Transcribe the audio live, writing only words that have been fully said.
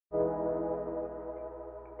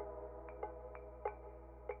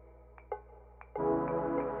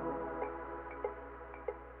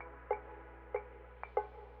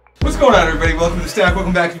going on, everybody? Welcome to the Stack.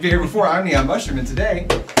 Welcome back. If you've been here before, I'm NeonMushroom, and today,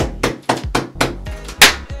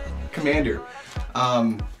 Commander.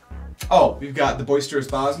 Oh, we've got the boisterous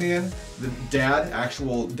Bosnian, the dad,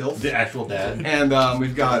 actual Dilf. The actual dad. And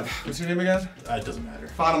we've got, what's your name again? It doesn't matter.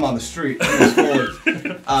 Found him on the street. We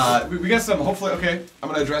got some, hopefully, okay, I'm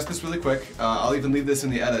going to address this really quick. I'll even leave this in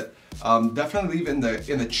the edit. Definitely leave in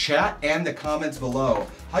the chat and the comments below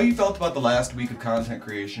how you felt about the last week of content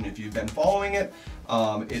creation. If you've been following it,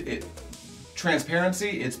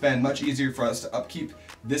 transparency, it's been much easier for us to upkeep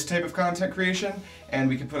this type of content creation, and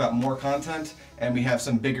we can put out more content, and we have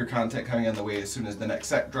some bigger content coming on the way as soon as the next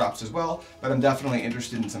set drops as well, but I'm definitely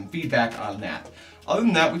interested in some feedback on that. Other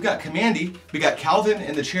than that, we've got Commandy. We got Calvin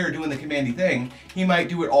in the chair doing the Commandy thing. He might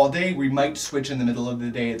do it all day. We might switch in the middle of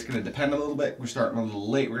the day. It's going to depend a little bit. We're starting a little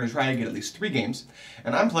late. We're going to try and get at least 3 games.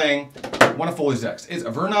 And I'm playing one of Foley's decks. It's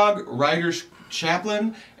a Wernog, Rider's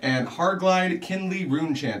Chaplain, and Hargilde, Kindly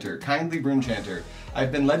Runechanter.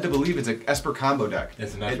 I've been led to believe it's an Esper combo deck.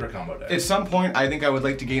 It's an Esper combo deck. At some point, I think I would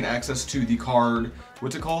like to gain access to the card,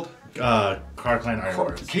 what's it called? Carclan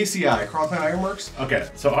Ironworks. KCI, Carclan Ironworks. Okay,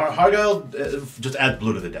 so Hargilde just adds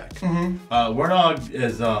blue to the deck. Wernog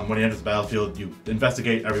is when he enters the battlefield, you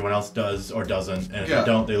investigate, everyone else does or doesn't, and if they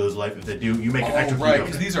don't, they lose life. If they do, you make an extra blue. Right,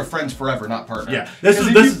 because these are friends forever, not partner. Yeah, this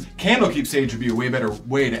is Candlekeep Sage would be a way better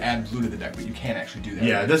way to add blue to the deck, but you can't actually do that.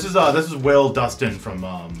 Yeah, this is Will Dustin from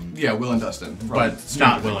yeah, Will and Dustin, but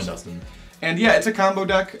not Will and Dustin. And yeah, it's a combo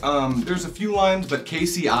deck. There's a few lines, but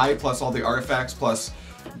KCI plus all the artifacts plus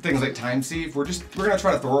things like Time Sieve. We're gonna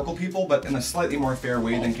try to Thoracle people, but in a slightly more fair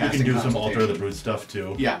way than casting. You can do some Alter the Brute stuff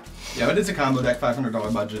too. Yeah, but it's a combo deck,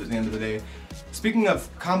 $500 budget at the end of the day. Speaking of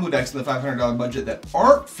combo decks in the $500 budget that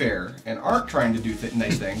aren't fair and aren't trying to do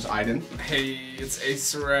nice things, Ajdin. Hey, it's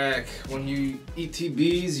Acererak. When you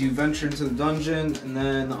ETBs, you venture into the dungeon, and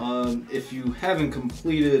then if you haven't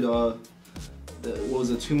completed what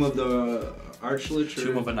was it, Tomb of the Archlich?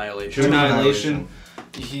 Tomb of Annihilation. Tomb of Annihilation.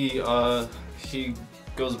 He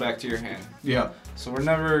goes back to your hand. Yeah. So we're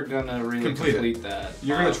never gonna really complete that.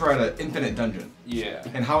 You're gonna try to infinite dungeon. Yeah.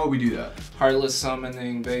 And how would we do that? Heartless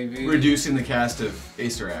summoning, baby. Reducing the cast of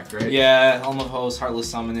Acererak, right? Yeah, Helm of Host,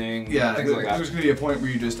 Heartless summoning. Yeah, things like that. There's gonna be a point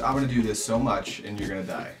where I'm gonna do this so much and you're gonna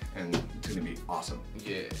die. And it's gonna be awesome.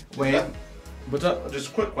 Yeah. Wayne, what's up? Just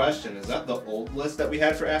a quick question. Is that the old list that we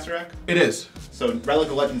had for Acererak? It is. So Relic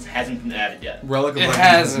of Legends hasn't been added yet. Relic of Legends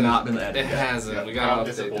has not been added yet. It hasn't. Yeah. We got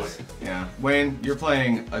to update this. Yeah. Wayne, you're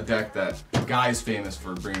playing a deck that Guy's famous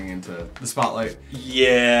for bringing into the spotlight.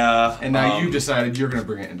 Yeah. And now you've decided you're going to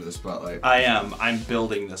bring it into the spotlight. I am. I'm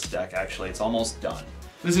building this deck, actually. It's almost done.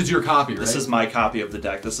 This is your copy, right? This is my copy of the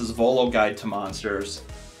deck. This is Volo Guide to Monsters.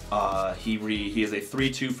 He is a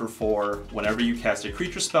 3/2 for 4. Whenever you cast a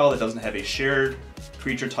creature spell that doesn't have a shared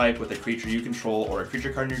creature type with a creature you control or a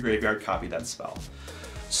creature card in your graveyard, copy that spell.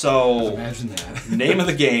 So, imagine that. Name of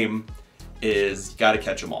the game is you gotta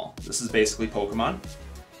catch them all. This is basically Pokemon.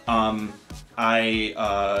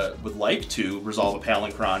 I would like to resolve a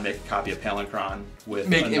Palinchron, make a copy of Palinchron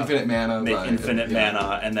with infinite mana. Make infinite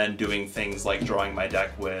mana, and then doing things like drawing my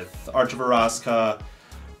deck with Arch of Araska,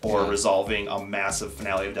 or resolving a massive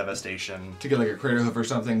Finale of Devastation. To get like a Crater Hoof or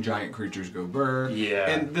something, giant creatures go bird. Yeah.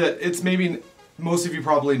 And it's maybe, most of you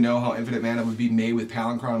probably know how infinite mana would be made with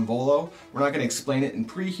Palinchron and Volo. We're not going to explain it in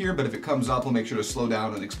pre here, but if it comes up, we'll make sure to slow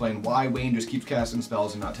down and explain why Wayne just keeps casting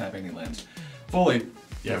spells and not tapping any lands. Foley.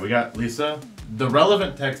 Yeah, we got Liesa. The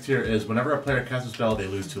relevant text here is whenever a player casts a spell, they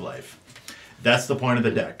lose 2 life. That's the point of the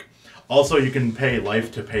deck. Also, you can pay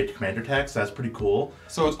life to pay commander tax. That's pretty cool.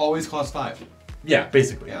 So it's always cost 5. Yeah,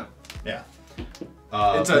 basically. Yeah. Yeah.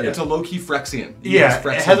 It's a low-key Phyrexian. Yeah,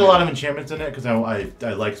 it has a lot of enchantments in it because I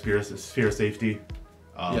like Sphere of Safety.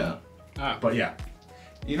 But yeah.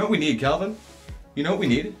 You know what we need, Calvin? You know what we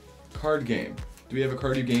need? Card game. Do we have a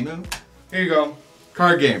card you game in? Here you go.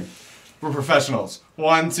 Card game. We're professionals.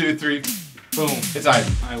 1, 2, 3. Boom. It's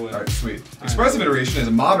Ajdin. I win. Alright, sweet. Expressive Iteration is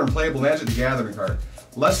a modern playable Magic the Gathering card.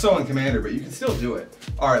 Less so in Commander, but you can still do it.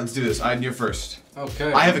 Alright, let's do this. Ajdin, you're first.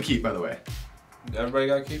 Okay. I have a keep, by the way. Everybody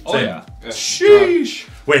got a keep? Oh, yeah. Sheesh!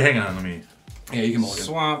 Wait, hang on, let me... Yeah, you can mulligan.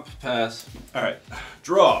 Swamp, pass. Alright,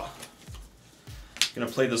 draw. Gonna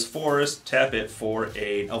play this forest, tap it for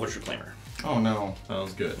an Elvish Reclaimer. Oh no.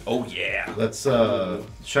 Sounds good. Oh yeah. Let's,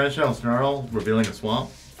 Shine Snarl, revealing a swamp.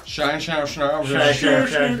 Shine, Snarl. Here's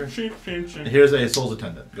a Soul's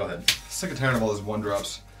Attendant. Go ahead. Sick and tired of all those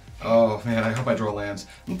 1-drops. Oh man, I hope I draw lands.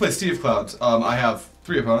 I'm gonna play Sea of Clouds. I have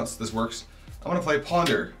 3 opponents. This works. I'm gonna play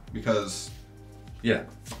Ponder because Yeah.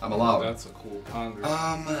 I'm allowed. That's a cool ponder.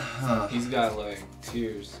 Huh. He's got like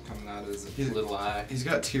tears coming out of his little eye. He's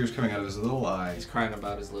got tears coming out of his little eye. He's crying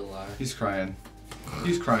about his little eye. He's crying.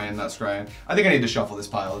 He's crying, not scrying. I think I need to shuffle this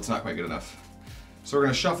pile. It's not quite good enough. So we're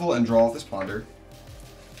going to shuffle and draw off this ponder.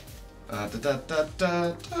 Come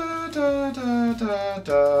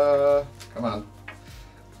on.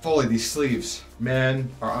 Foley, these sleeves, Man,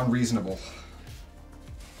 are unreasonable.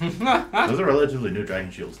 those are relatively new dragon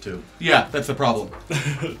shields too. Yeah, that's the problem.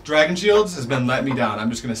 Dragon Shields has been letting me down. I'm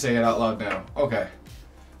just going to say it out loud now. Okay.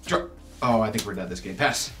 Oh, I think we're dead this game.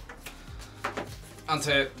 Pass.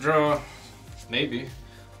 Untap, draw. Maybe.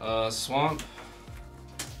 Swamp.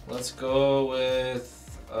 Let's go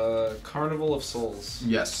with Carnival of Souls.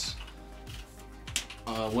 Yes.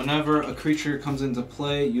 Whenever a creature comes into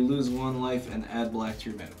play, you lose 1 life and add black to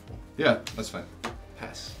your mana pool. Yeah, that's fine.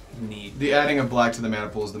 Pass. Need. The adding of black to the mana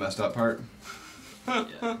pool is the messed up part. Yeah.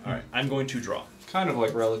 All right. I'm going to draw. Kind of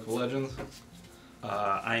like Relic of Legends.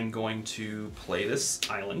 I'm going to play this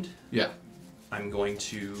island. Yeah. I'm going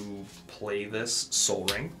to play this Soul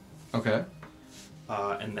Ring. Okay.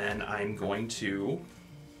 And then I'm going to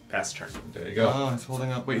pass turn. There you go. Oh, it's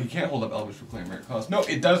holding up. Wait, he can't hold up Elvish Proclaimer. It costs. No,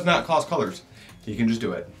 it does not cost colors. He can just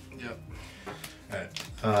do it. Yep.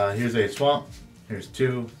 Alright. Here's a swamp. Here's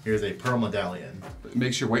 2. Here's a pearl medallion. It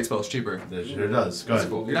makes your white spells cheaper. That sure does. Go That's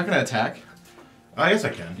ahead. cool. You're not going to attack. I guess I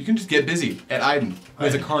can. You can just get busy at Ajdin.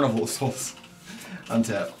 There's a Carnival of Souls.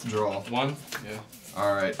 Untap. Draw. 1? Yeah.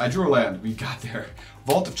 Alright, I drew a land. We got there.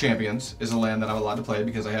 Vault of Champions is a land that I'm allowed to play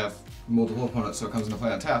because I have multiple opponents, so it comes into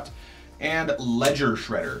play untapped. And Ledger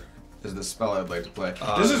Shredder is the spell I'd like to play.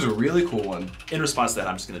 This is a really cool one. In response to that,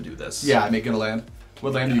 I'm just going to do this. Yeah, I make it a land.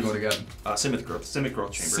 What land are you going to get? Simic Growth Chamber.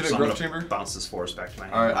 Simic so Growth I'm gonna Chamber? bounce this forest back to my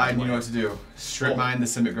hand. Alright, I you know what to do. Strip mine the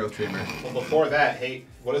Simic Growth Chamber. Well, before that, hey,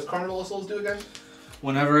 what does Carnival of Souls do again?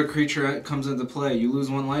 Whenever a creature comes into play, you lose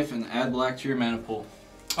 1 life and add black to your mana pool.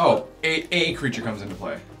 Oh, a creature comes into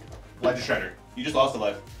play. Ledger Shredder. You just lost a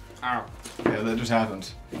life. Ow. Yeah, that just happened.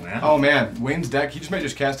 Yeah. Oh man, Wayne's deck, he just might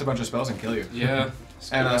just cast a bunch of spells and kill you. Yeah.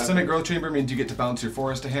 And Simic Growth Chamber means you get to bounce your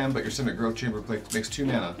forest to hand, but your Simic Growth Chamber makes 2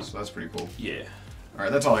 mana, so that's pretty cool. Yeah.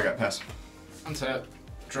 Alright, that's all I got. Pass. Untap.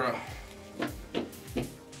 Draw.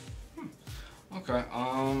 Okay,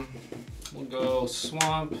 we'll go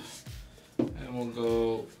Swamp, and we'll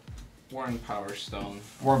go Warren Power Stone.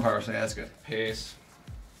 Warm Power, so yeah, that's good. Pace.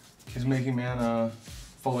 He's making mana.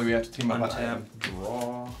 Foley, we have to team up. Untap,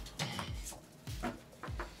 draw.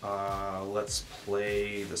 Let's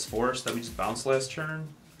play this forest that we just bounced last turn.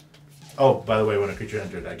 Oh, by the way, when a creature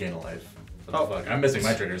entered, I gain a life. What Oh. the fuck? I'm missing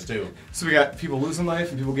my triggers too. So we got people losing life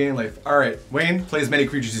and people gaining life. Alright, Wayne, play as many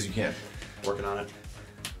creatures as you can. Working on it.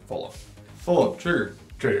 Follow. Follow. Trigger.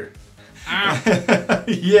 Trigger. Yeah.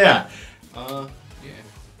 Yeah.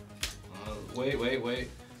 Wait.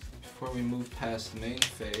 Before we move past the main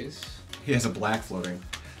phase, He has a black floating.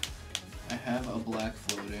 I have a black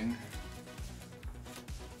floating.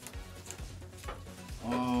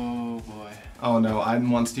 Oh boy. Oh no, Ajdin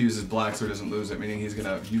wants to use his black so he doesn't lose it, meaning he's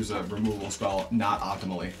gonna use a removal spell not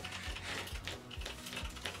optimally.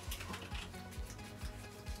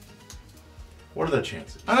 What are the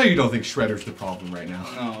chances? I know you don't think Shredder's the problem right now.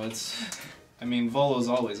 No, it's. I mean, Volo's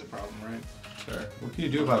always a problem, right? Sure. What can you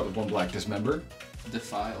do about it with 1 black? Dismember?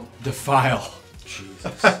 Defile. Defile.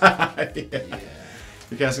 Jesus. Yeah. Yeah.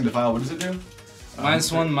 You're casting Defile, what does it do?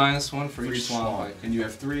 -1 for each swamp. swamp. And you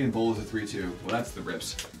have 3 and Bull is a 3/2. Well, that's the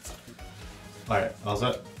rips. Alright, all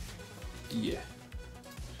set? Yeah.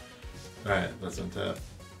 Alright, let's untap.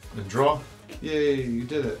 And draw. Yay, you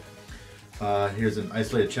did it. Here's an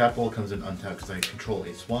Isolated Chapel. Comes in untapped because I control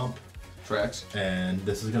a swamp. Tracks. And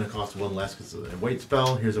this is going to cost 1 less because of a weight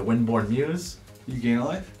spell. Here's a Windborn Muse. You gain a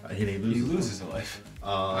life? He loses. He loses a life.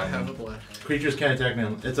 I have a black. Creatures can't attack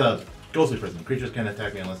me. It's a ghostly prison. Creatures can't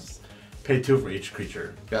attack me unless pay 2 for each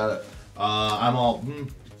creature. Got it. I'm all.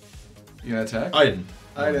 You gonna attack? Ajdin.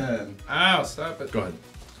 Ajdin. Ow, stop it. Go ahead.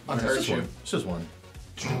 Untap. It's just one. It's just one.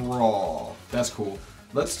 Draw. That's cool.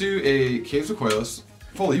 Let's do a Caves of Koilos.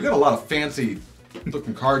 Foley, you got a lot of fancy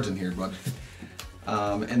looking cards in here, bud.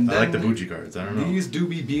 And then I like the bougie cards. I don't know. These do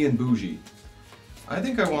be being bougie. I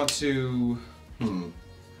think I want to.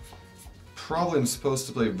 Probably I'm supposed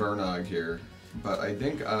to play Wernog here, but I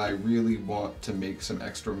think I really want to make some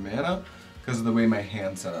extra mana because of the way my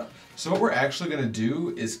hand's set up. So what we're actually going to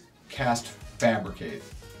do is cast Fabricate.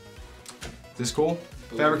 Is this cool?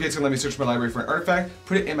 Fabricate's going to let me search my library for an artifact,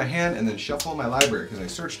 put it in my hand, and then shuffle my library because I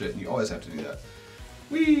searched it, and you always have to do that.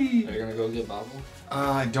 Whee! Are you gonna go get Bobble?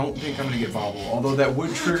 I don't think I'm going to get Vobble, although that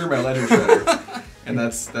would trigger my Ledger Shredder, and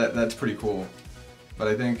that's pretty cool. But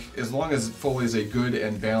I think as long as Foley is a good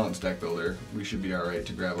and balanced deck builder, we should be alright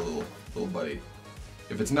to grab a little buddy.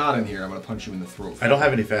 If it's not in here, I'm going to punch you in the throat. I don't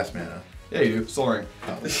have any fast mana. Yeah, you do. Soul Ring.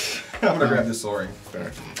 I'm going to grab this Soul Ring.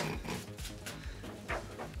 Fair.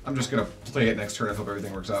 I'm just gonna play it next turn and hope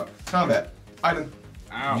everything works out. Combat. Ajdin.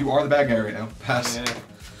 Ow. You are the bad guy right now. Pass. Yeah.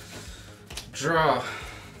 Draw.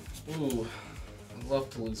 Ooh. I'd love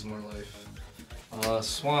to lose more life.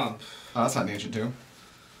 Swamp. Oh, that's not an ancient too.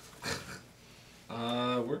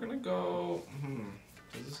 We're gonna go.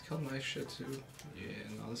 Does this kill my shit too? Yeah,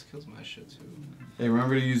 no, this kills my shit too. Hey,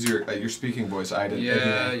 remember to use your speaking voice, Ajdin.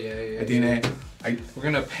 Yeah. Ajdin. We're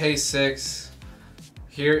gonna pay 6.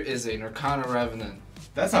 Here is a Norcana Revenant.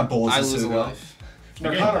 That's not Bolas' I lose a Citadel. life.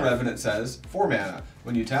 Norcana Revenant says 4 mana.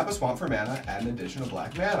 When you tap a swamp for mana, add an additional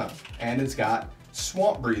black mana, and it's got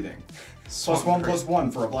swamp breathing.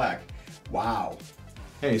 +1/+1 for a black. Wow.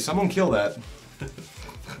 Hey, someone kill that.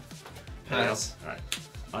 Pass. All right.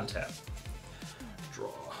 Untap. Draw.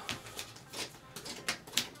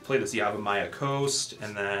 Play this Yavimaya Coast,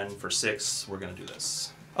 and then for 6, we're gonna do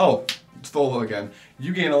this. Oh, it's Volo again.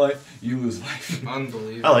 You gain a life, you lose life.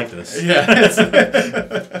 Unbelievable. I like this. Yeah,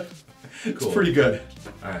 it's Cool. pretty good.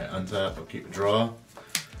 Alright, untap, I'll keep a draw.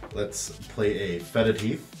 Let's play a Fetid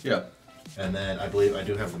Heath, Yeah. and then I believe I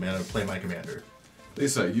do have the mana to play my commander.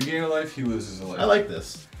 Liesa, you gain a life, he loses a life. I like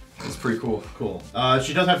this. It's pretty cool. Cool.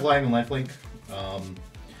 She does have flying and lifelink.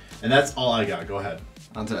 And that's all I got. Go ahead.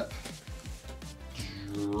 Untap.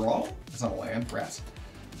 Draw? It's not a land. Rats.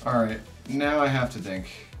 Alright, now I have to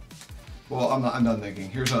think. Well, I'm done thinking.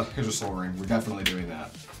 Here's a Soul Ring. We're definitely doing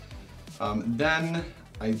that. Then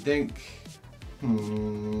I think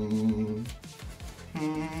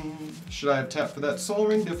should I have tapped for that Soul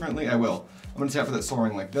Ring differently? I will. I'm gonna tap for that Soul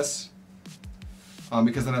Ring like this.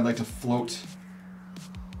 Because then I'd like to float.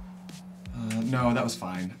 No, that was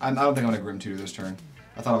fine. I don't think I'm gonna Grim Tutor this turn.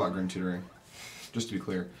 I thought about Grim Tutoring, just to be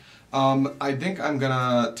clear. I think I'm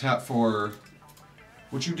gonna tap for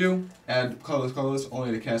what you do. Add colorless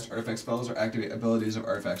only to cast artifact spells or activate abilities of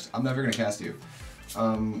artifacts. I'm never gonna cast you.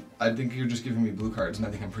 I think you're just giving me blue cards, and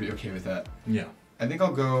I think I'm pretty okay with that. Yeah. I think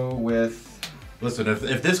I'll go with. Listen,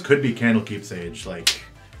 if this could be Candlekeep Sage, like,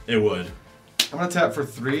 it would. I'm gonna tap for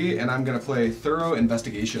 3, and I'm gonna play Thorough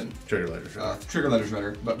Investigation. Trigger Ledger Shredder. Trigger Ledger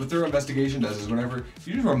Shredder. But what Thorough Investigation does is whenever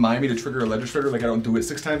you just remind me to trigger a Ledger Shredder, like I don't do it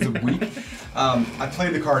 6 times a week, I play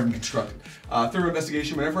the card and construct it. Thorough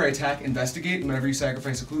Investigation. Whenever I attack, investigate, and whenever you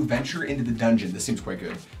sacrifice a clue, venture into the dungeon. This seems quite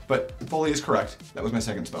good. But Foley is correct. That was my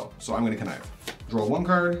second spell, so I'm gonna connive. Draw 1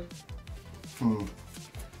 card.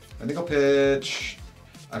 I think I'll pitch.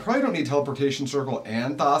 I probably don't need Teleportation Circle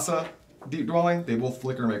and Thassa Deep Dwelling. They both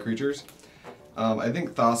flicker my creatures. I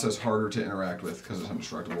think Thassa is harder to interact with because it's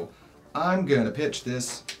indestructible. I'm gonna pitch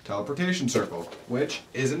this Teleportation Circle, which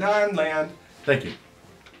is a non-land. Thank you.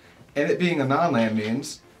 And it being a non-land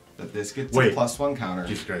means that this gets a +1 counter.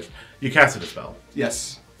 Jesus Christ. You casted a spell.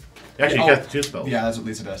 Yes. Actually, you casted 2 spells. Yeah, that's what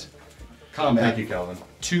Liesa does. Combat. Thank you, Calvin.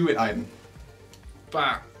 2 at Ajdin.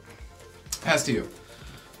 Bah. Pass to you.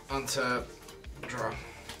 Untap. Draw.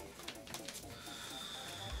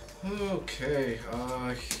 Okay,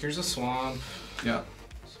 here's a swamp. Yeah.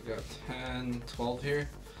 So we got 10, 12 here.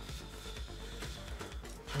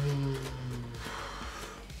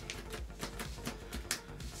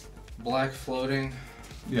 Black floating.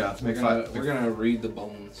 Yeah, to make We're gonna read the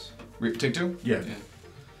bones. Take 2? Yeah. Yeah.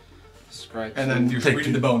 Scribe. And then you're Take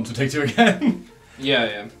reading 2. the bones, so take 2 again.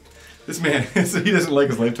 Yeah. This man, he doesn't like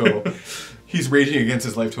his life total. He's raging against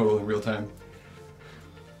his life total in real time.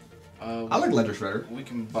 I like Ledger Shredder. We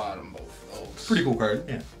can bottom both of those. Pretty cool card.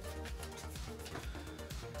 Yeah.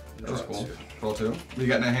 That's cool. 2. Roll 2. What do you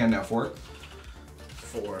got in that hand now? 4?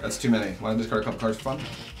 4. That's too many. Want to discard a couple cards for fun?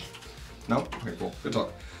 No? Okay, cool. Good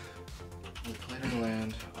talk. We played a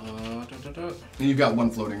land. And you've got 1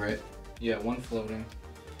 floating, right? Yeah, 1 floating.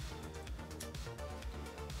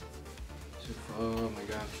 2. Oh my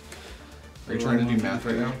god. Are you trying to do math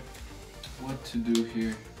right now? What to do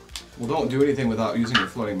here? Well, don't do anything without using your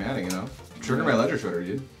floating mana, you know? Trigger my Ledger Shredder,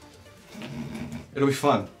 dude. It'll be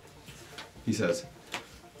fun, he says.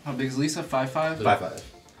 How big is Liesa? 5'5"? 5/5.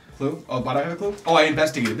 Clue? Oh, but I have a clue? Oh, I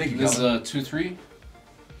investigated. Thank you, This is Calvin. 2-3?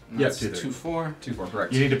 Yep, 2-4. 2/4,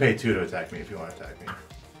 correct. You need to pay 2 to attack me if you want to attack me.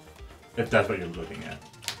 If that's what you're looking at.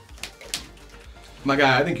 My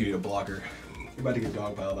guy, I think you need a blocker. You're about to get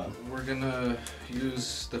dogpiled on. We're gonna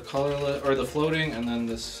use the colorless or the floating, and then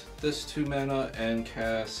this 2 mana and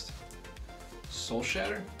cast Soul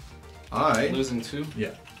Shatter. I Losing 2.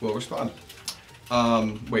 Yeah. will respond.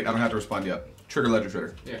 Wait, I don't have to respond yet. Trigger Ledger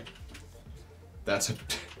Shredder. Yeah. That's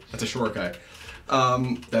a short guy.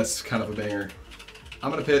 That's kind of a banger. I'm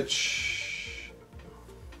gonna pitch.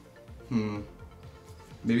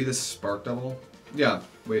 Maybe this Spark Double. Yeah.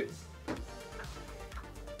 Wait.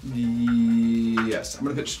 Yes, I'm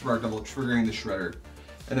gonna pitch Spark Double, triggering the Shredder,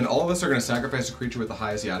 And then all of us are going to sacrifice a creature with the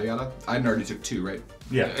highest yada yada. I already took 2, right?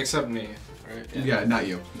 Yeah. Except me, right? Yeah, not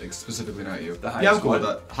you. Like, specifically not you. The yeah, highest I'm cool with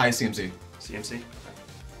what? that. Highest CMC. CMC.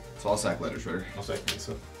 So I'll sack Ledger Shredder. I'll say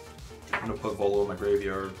Lisa. I'm gonna put Volo in my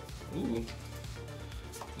graveyard. Ooh.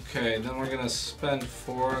 Okay, then we're gonna spend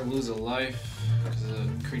 4, lose a life, because the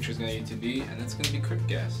creature's gonna ETB, and it's gonna be Crypt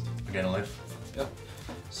Ghast. Again, a life. Yep.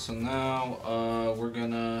 So now we're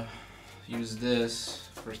gonna use this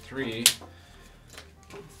for 3.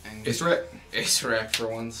 And Acererak. Acererak for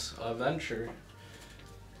once. Venture.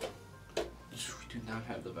 We do not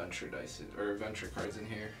have the Venture dice or Venture cards in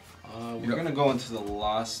here. We're gonna go into the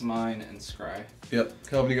Lost Mine and Scry. Yep.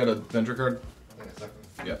 Calvin, you got a Venture card? Wait a second.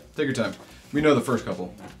 Yeah. Take your time. We know the first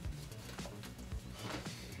couple.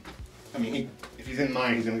 I mean, if he's in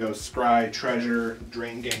mine, he's gonna go Scry, Treasure,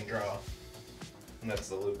 Drain, Gain, Draw. And that's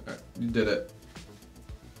the loop. Alright, you did it.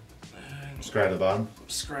 And Scry at the bottom.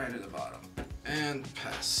 Scry to the bottom. And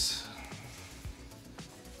pass.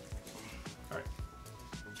 Alright.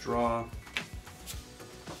 Draw.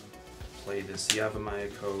 Play this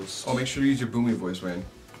Yavimaya Coast. Oh, make sure you use your boomy voice, Wayne.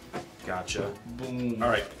 Gotcha. Boom.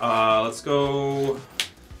 Alright, let's go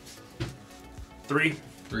 3.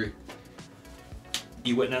 3.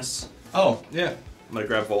 E-Witness. Oh, Yeah. I'm gonna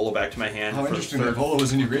grab Volo back to my hand how for interesting the that Volo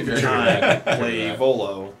was in your graveyard. time. Play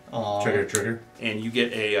Volo, Aw. Trigger. and you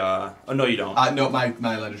get a. Oh no, you don't. No, my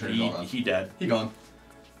Ledger Shredder's all gone. He dead. He gone.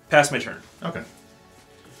 Pass my turn. Okay.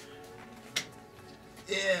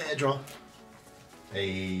 Yeah, draw.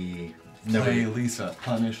 Play Never. Liesa.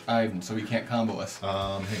 Punish Ajdin so he can't combo us. Hang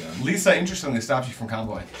on. Liesa, interestingly, stops you from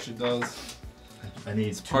comboing. She does. I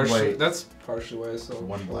need 2 Partially. white. That's partially why I saw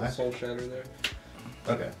 1 black. Soul Shatter there.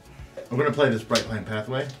 Okay. I'm gonna play this Bright Line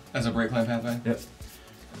Pathway. As a break line pathway? Yep.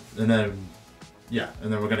 And then, yeah,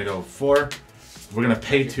 and then we're gonna go 4. We're gonna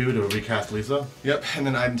pay 2 to recast Liesa. Yep, and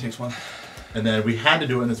then Ajdin takes 1. And then we had to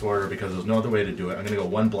do it in this order because there's no other way to do it. I'm gonna go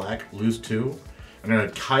 1 black, lose 2. I'm gonna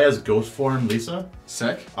Kaya's Ghost Form Liesa.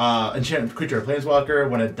 Sick. Enchant creature or planeswalker.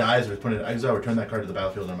 When it dies or is put in exile, return that card to the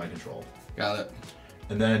battlefield under my control. Got it.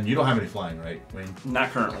 And then you don't have any flying, right, Wayne?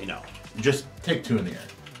 Not currently, no. You just take 2 in the air.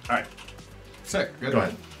 Alright. Sick. Good. Go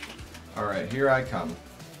ahead. Alright, here I come.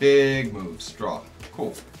 Big moves. Draw.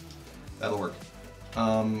 Cool. That'll work.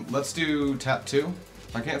 Let's do tap 2.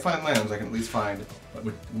 If I can't find lands, I can at least find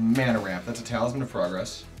Mana Ramp. That's a Talisman of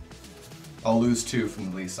Progress. I'll lose 2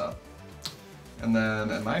 from the Liesa. And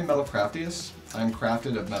then, am I Metal Craftiest? I'm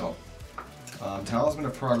crafted of metal. Talisman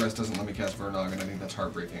of Progress doesn't let me cast Wernog, and I think that's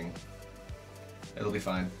heartbreaking. It'll be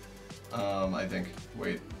fine. I think.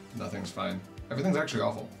 Wait, nothing's fine. Everything's actually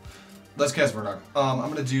awful. Let's cast Wernog. I'm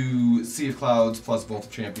gonna do Sea of Clouds plus Vault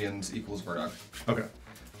of Champions equals Wernog. Okay.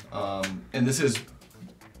 And this is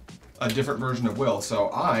a different version of Will, so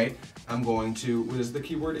I am going to, what is the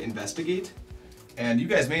keyword? Investigate. And you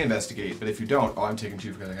guys may investigate, but if you don't, I'm taking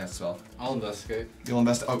 2 because I cast a spell. I'll investigate. You'll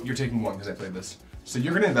invest. Oh, you're taking 1 because I played this. So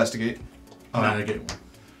you're gonna investigate. Oh, I get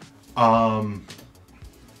 1.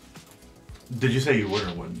 Did you say you would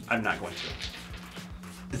or wouldn't? I'm not going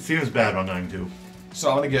to. It seems bad, but I'm going to. So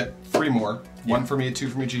I'm gonna get 3 more. 1 for me, 2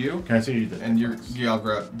 from each of you. Can I see you did? And I'll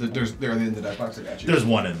grab. They're in the deck box. I got you. There's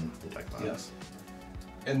 1 in the deck box. Yes.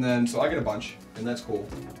 And then, so I get a bunch, and that's cool.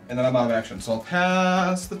 And then I'm out of action, so I'll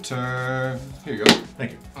pass the turn. Here you go.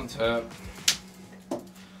 Thank you. Untap.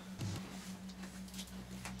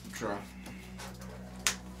 Draw.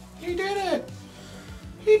 He did it!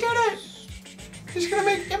 He did it! He's gonna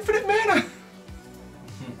make infinite mana!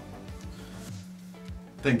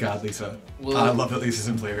 Thank God, Liesa. Well- I love that Liesa's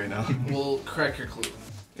in play right now. We'll crack your clue.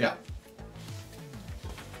 Yeah.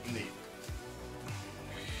 Neat.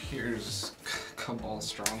 Here's Cabal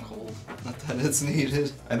Stronghold. Not that it's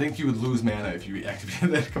needed. I think you would lose mana if you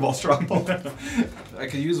activated that Cabal Stronghold. I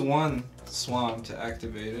could use 1 swamp to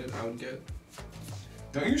activate it. I would get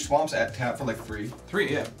Don't your swamps at tap for like 3?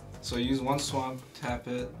 3, yeah. So use 1 swamp, tap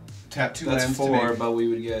it. Tap 2 That's lands 4, to make... but we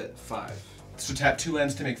would get 5. So tap 2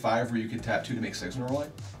 lands to make 5, where you could tap 2 to make 6 normally?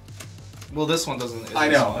 Well, this one doesn't. I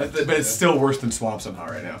know, swamp, but it's still worse than swamp somehow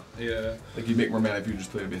right now. Yeah. Like you'd make more mana if you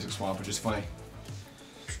just played a basic swamp, which is funny.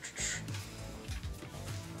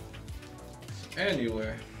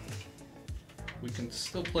 Anyway, we can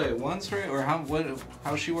still play it once, right? Or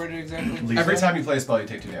how's she worded exactly? Liesa? Every time you play a spell, you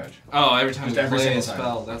take 2 damage. Oh, every time Just we every play a single time.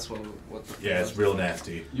 spell, that's what the. Yeah, it's real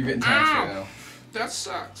nasty. You're getting taxed right now. That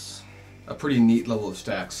sucks. A pretty neat level of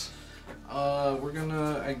stacks. We're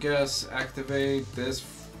gonna, I guess, activate this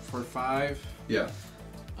for 5. Yeah.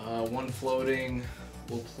 1 floating.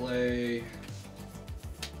 We'll play.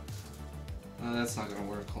 That's not gonna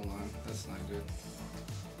work. Hold on, that's not good.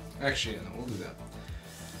 Actually, no, we'll do that.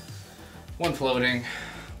 1 floating.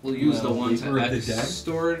 We'll use the one Vapor to of the dead?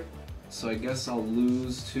 extort. So I guess I'll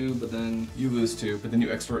lose 2, but then You lose 2, but then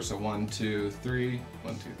you extort, so 1, 2, 3.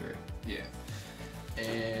 1, 2, 3. yeah.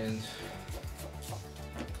 And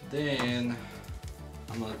then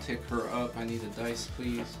I'm gonna tick her up. I need a dice,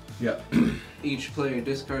 please. Yep. Each player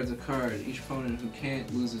discards a card. Each opponent who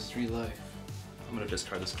can't loses 3 life. I'm gonna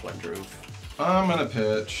discard this Collector Oof. I'm gonna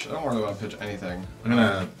pitch. I don't really want to pitch anything. I'm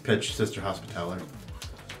gonna pitch Sister Hospitaller.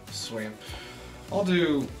 Swamp. I'll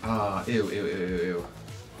do.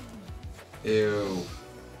 Ew.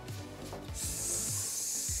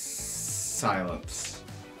 Silence.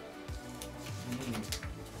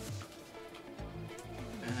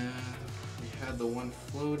 We had the one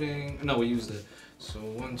floating. No, we used it. So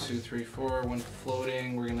 1, 2, 3, 4. One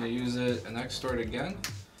floating. We're gonna use it and extort again.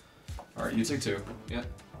 Alright, you take 2. Yeah.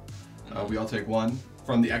 We all take 1.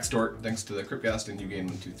 From the extort, thanks to the crypt casting, you gain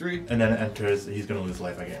 1, 2, 3. And then it enters, he's gonna lose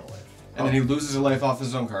life, I gain a life. And then he loses a life off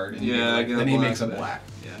his own card. And Yeah, I get then a he black makes a back. black.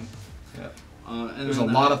 Yeah. Yeah. And There's a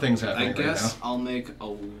then lot of things happening I guess right now. I'll make a. Do I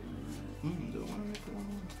want to make a one?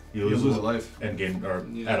 You You lose, lose a life. and gain, or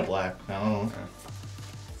Yeah. add a black. I don't know.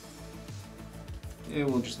 Yeah,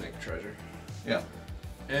 we'll just make a treasure. Yeah.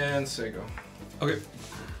 And say go. Okay.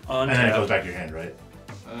 And then it goes Untap. back to your hand, right?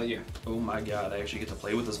 Yeah. Oh my god, I actually get to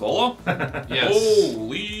play with this Volo? Yes.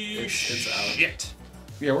 Holy It's out. shit.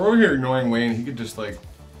 Yeah, we're over here ignoring Wayne. He could just like,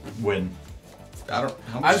 Win. I don't.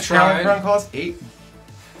 How much I've tried. crown cost? 8.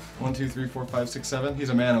 1, 2, 3, 4, 5, 6, 7. He's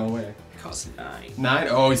a mana away. It costs 9. 9.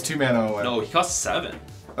 Oh, he's 2 mana away. No, he costs 7.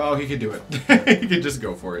 Oh, he could do it. He could just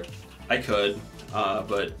go for it. I could,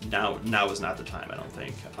 but now is not the time, I don't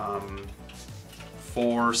think.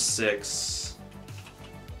 4, 6.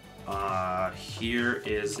 Here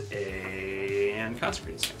is a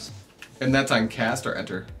Consecrated Sphinx. And that's on cast or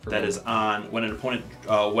enter? That is on when an opponent,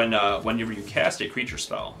 whenever you cast a creature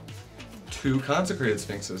spell. 2 consecrated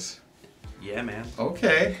sphinxes. Yeah, man.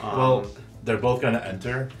 Okay. Well, they're both gonna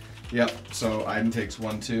enter, Yep. So Ajdin takes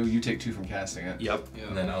 1, 2. You take 2 from casting it. Yep.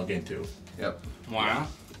 and then I'll gain 2. Yep. Wow.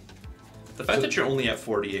 The fact that you're only at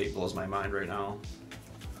 48 blows my mind right now.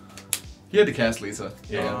 He had to cast Liesa.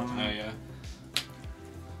 Yeah. Yeah.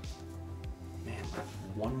 Man,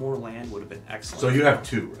 one more land would have been excellent. So you have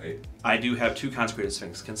 2, right? I do have 2 Consecrated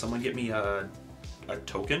Sphinx. Can someone get me a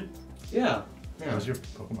token? Yeah. Yeah. How's your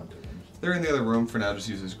Pokemon tokens? They're in the other room for now. Just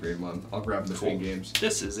use this grade 1. I'll grab them between Cool. games.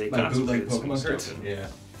 This is a My bootleg Consecrated Pokemon Sphinx cards? token. Yeah.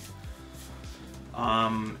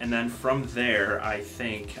 And then from there, I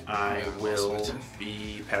think I Yeah, I'll will switch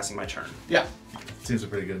be passing my turn. Yeah. Seems a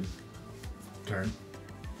pretty good turn.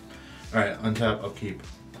 Alright, untap, upkeep,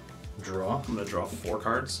 draw. I'm gonna draw 4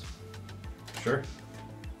 cards. Sure.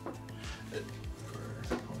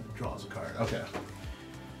 Draws a card. Okay.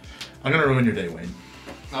 I'm gonna ruin your day, Wayne.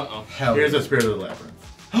 Uh Hell. Here's the Spirit of the Labyrinth.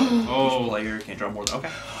 Oh, player can't draw more than okay.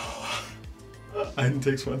 Ajdin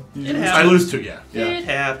takes 1. It I happens. lose 2, yeah. Yeah. It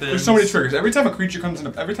happens. There's so many triggers. Every time a creature comes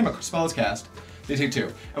into, every time a spell is cast, they take 2.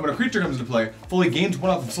 And when a creature comes into play, Foley gains 1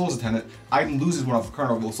 off of Soul's Attendant. Ajdin loses 1 off of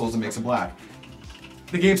Carnival Souls and makes it black.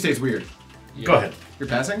 The game stays weird. Go ahead. You're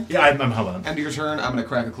passing. Yeah, I'm helping. End of your turn, I'm gonna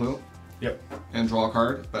crack a clue Yep. and draw a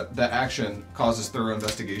card. But that action causes thorough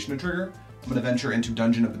investigation to trigger. I'm gonna venture into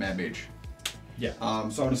Dungeon of the Mad Mage. Yeah. So I'm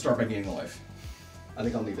gonna start by gaining a life. I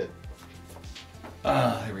think I'll need it.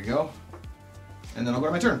 Here we go. And then I'll go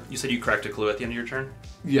to my turn. You said you cracked a clue at the end of your turn?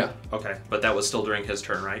 Yeah. Okay, but that was still during his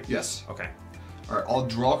turn, right? Yes. Okay. All right. I'll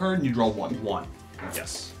draw a card and you draw 1. 1.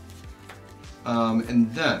 Yes.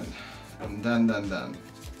 And then,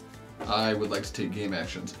 I would like to take game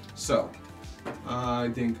actions. So, I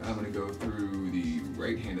think I'm gonna go through the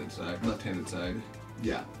right-handed side, left-handed side.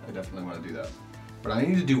 Yeah, I definitely want to do that. But I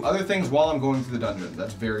need to do other things while I'm going through the dungeon.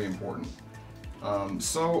 That's very important.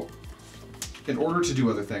 So, in order to do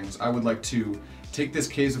other things, I would like to take this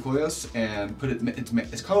Caves of Koios and put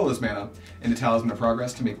its colorless mana into Talisman of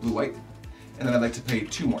Progress to make blue-white. And then I'd like to pay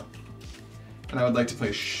 2 more. And I would like to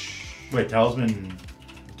play Wait, Talisman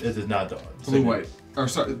is not the blue-white. Or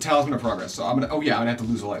sorry, Talisman of Progress. So I'm gonna, I'm gonna have to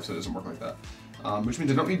lose a life, so it doesn't work like that. Which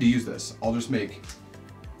means I don't need to use this. I'll just make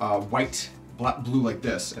white, black, blue like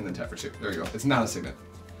this, and then tap for 2. There you go. It's not a signet.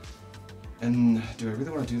 And do I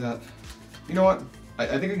really want to do that? You know what?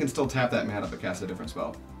 I think I can still tap that mana but cast a different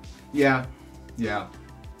spell. Yeah.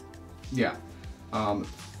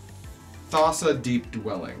 Thassa Deep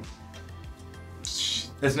Dwelling.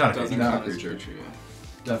 It's not a Doesn't creature. not a count as creature. yeah.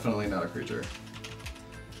 Definitely not a creature.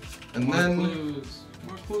 And More then clues.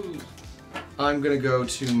 More clues. I'm gonna go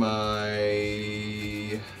to my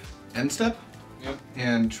end step Yep.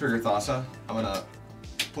 and trigger Thassa. I'm gonna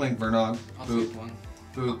blink Wernog. I'll Boop. take 1.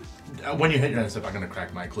 Boop. When you hit your end step, I'm gonna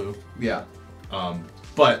crack my clue. Yeah.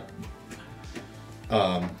 But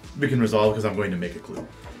We can resolve because I'm going to make a clue.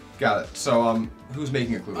 Got it. So, who's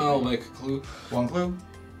making a clue? I'll make a clue. One clue?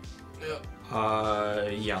 Yep.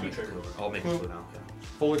 Yeah, I'll make a clue. I'll make a clue now. Yeah.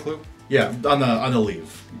 Fully clue? Yeah, on the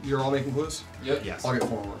leave. You're all making clues? Yep. Yes. I'll get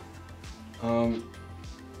 4 more.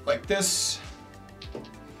 Like this.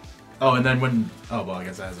 Oh, and then when... Oh, well, I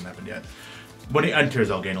guess that hasn't happened yet. When he enters,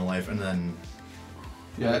 I'll gain a life, and then...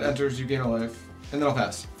 Yeah, it enters, you gain a life, and then I'll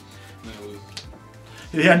pass.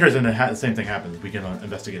 He enters, and the same thing happens. We can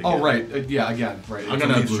investigate again. Oh, right. Yeah, again. Right. I'm It's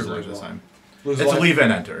going to leave lose trigger life as this well. time. Lose a It's a life. leave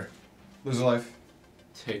and enter. Lose a life.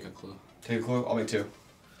 Take a clue. Take a clue. I'll make 2.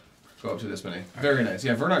 Go up to this many. Very nice.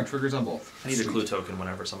 Yeah, Wernog triggers on both. I need a clue token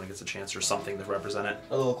whenever someone gets a chance or something to represent it.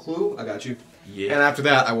 A little clue. I got you. Yeah. And after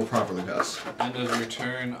that, I will properly pass. End of your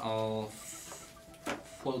turn, I'll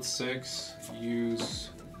float 6, use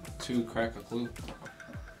 2, crack a clue.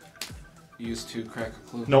 Use 2, crack a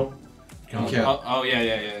clue. Nope. Okay. Oh,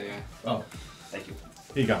 yeah. Oh, Thank you.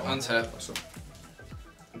 he got one. Untap.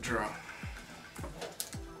 Draw.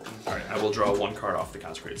 Alright, I will draw 1 card off the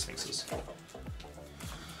Consecrated Sphinxes.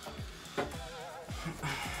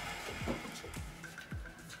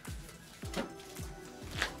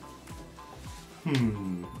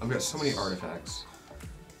 I've got so many artifacts.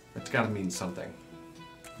 That's gotta mean something.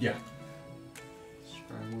 Yeah.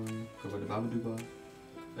 Scry 1. Go by the Babadooba.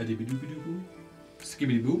 Adibidoobidooboo.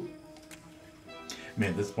 Skibidiboo. Man,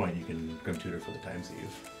 at this point, you can come tutor for the time save.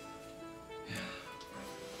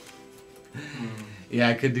 Yeah,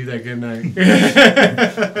 I could do that, couldn't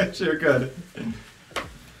I? Sure could. Okay.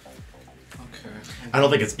 I don't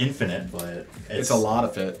think it's infinite, but It's a lot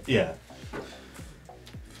of it. Yeah.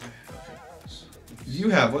 You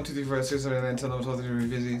have 1, 2, 3, 4, 5, 6, 7, 8, 9, 10, 11, 12, 13, 14,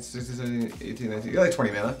 15, 16, 17, 18, 19. You're like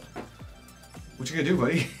 20 mana. What you gonna do,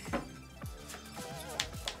 buddy?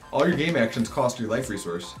 All your game actions cost your life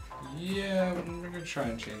resource. Yeah, we're gonna try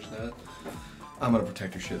and change that. I'm gonna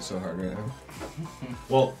protect your shit so hard right now.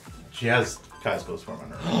 Well, she has Kai's Ghost Form on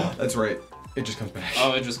her. That's right. It just comes back.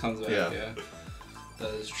 Oh, it just comes back, Yeah. yeah.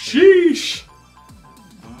 That is true. Sheesh!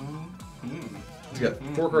 Hmm. He's got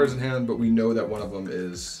 4 cards in hand, but we know that one of them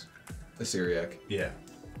is Acererak. Yeah.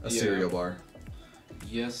 A Yeah. cereal bar.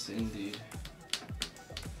 Yes, indeed.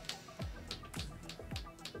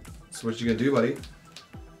 So what you gonna do, buddy?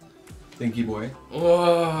 Thinky boy.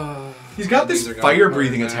 Oh, He's got this these are gonna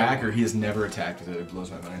fire-breathing burn down. attacker he has never attacked with it. It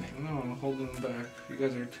blows my mind. No, I'm holding him back. You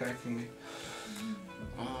guys are attacking me.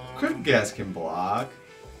 Quick guess can block.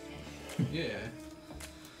 Yeah.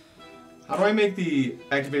 How do I make the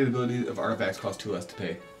activated ability of artifacts cost 2 less to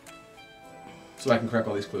pay? So I can crack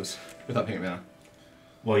all these clues without paying mana.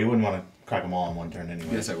 Well, you wouldn't want to crack them all in one turn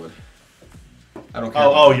anyway. Yes, I would. I don't care.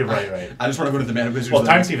 Oh, you're right. I just want to go to the mana wizards. Well,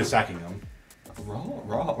 time save is sacking them. So I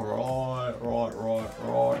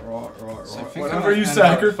think Whenever I'm you gonna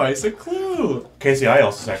sacrifice a clue. KCI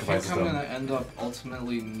also I think sacrifices I'm them. gonna end up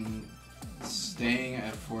ultimately staying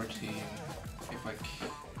at 14 if I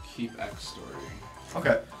keep X storing.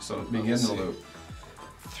 Okay, so begin Let's the see. loop.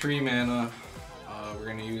 3 mana. We're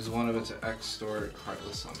gonna use one of it to X store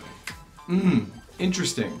Heartless Summoning.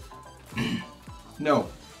 Interesting. No,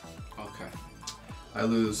 Okay. I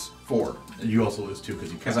lose 4 You also lose 2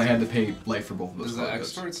 because you because I had to pay life for both of those. Does the cards.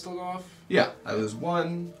 X store still go off? Yeah, I lose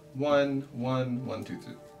 1, 1, 1, 1, 2,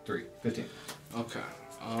 3, 15. Okay.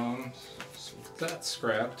 So that's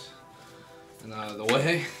scrapped. And out of the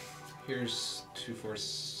way. Here's 2, 4.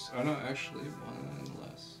 Oh no, actually 1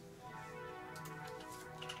 less.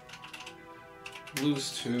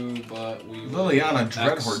 Lose 2, but we. Liliana, X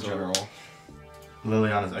Dreadhorde store. General.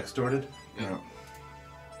 Liliana's extorted. Yeah.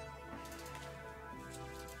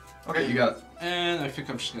 Okay, you got it. And I think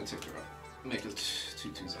I'm just gonna take the route. Make it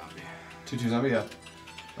 2/2 zombie. 2/2 zombie, yeah.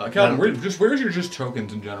 Calvin, where's your just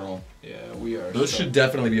tokens in general? Yeah, we are. Those should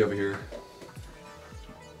definitely be over here.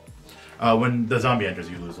 When the zombie enters,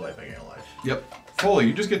 you lose life. I gain a life. Yep. Foley,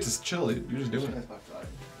 you just get to chill. You're just doing it.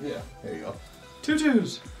 Yeah, there you go.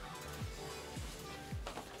 2/2s.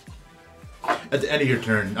 At the end of your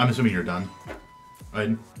turn, I'm assuming you're done.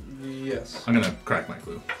 Right? Yes. I'm gonna crack my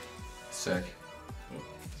clue. Sick.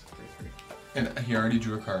 And he already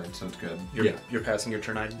drew a card, so it's good. You're passing your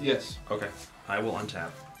turn, Ajdin? Yes. Okay. I will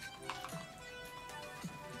untap.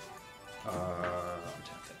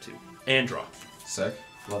 Untap that too. And draw. Sick.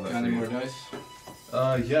 Love that Got for any you. more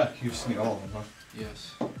dice? Yeah, you just need all of them, huh?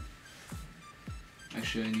 Yes.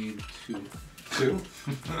 Actually, I need 2. 2?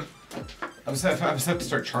 I'm just have to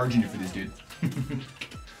start charging you for this, dude.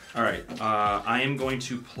 Alright. I am going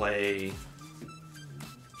to play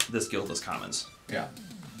this Guildless Commons. Yeah.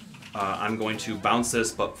 I'm going to bounce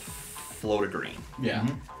this, but float a green. Yeah.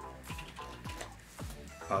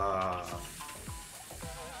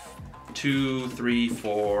 2 2, 3,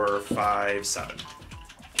 4, 5, 7.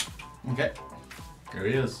 Okay. Here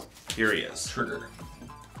he is. Here he is. Trigger.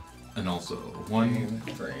 And also one.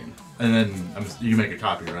 Drain. And then you make a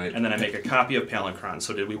copy, right? And then I make a copy of Palinchron.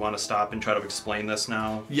 So did we want to stop and try to explain this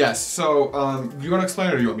now? Yes. So, do you want to explain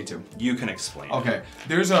it or do you want me to? You can explain. Okay.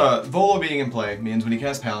 There's a Volo being in play means when he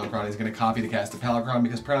casts Palinchron, he's going to copy the cast of Palinchron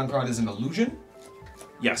because Palinchron is an illusion.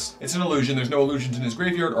 Yes. It's an illusion. There's no illusions in his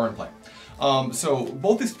graveyard or in play. So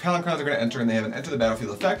both these Palinchrons are going to enter, and they have an enter the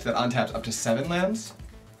battlefield effect that untaps up to 7 lands.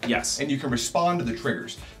 Yes. And you can respond to the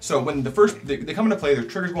triggers. So when they come into play, their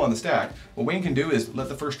triggers go on the stack. What Wayne can do is let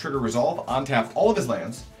the first trigger resolve, untap all of his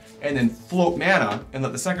lands, and then float mana and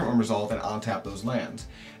let the second one resolve and untap those lands.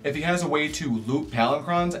 If he has a way to loop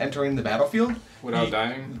Palinchrons entering the battlefield Without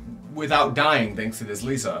dying? Without dying, thanks to this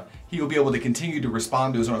Liesa, he will be able to continue to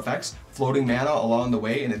respond to his own effects, floating mana along the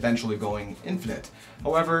way and eventually going infinite.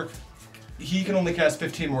 However, he can only cast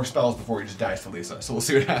 15 more spells before he just dies to Liesa, so we'll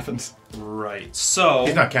see what happens. Right. So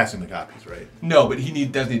He's not casting the copies, right? No, but he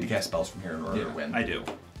does need to cast spells from here in order to win. I do.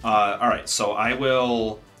 All right. So I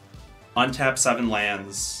will untap 7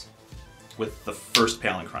 lands with the first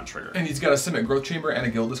Palinchron trigger. And he's got a Simic Growth Chamber and a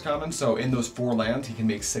Gildas Common, so in those 4 lands, he can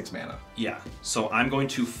make 6 mana. Yeah. So I'm going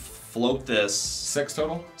to float this 6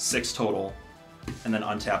 total? 6 total, and then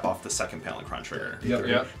untap off the second Palinchron trigger.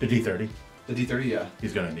 Yep. The D30. The D30, yeah.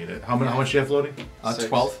 He's gonna need it. How much do you have floating?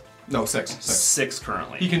 12? No, 6. 6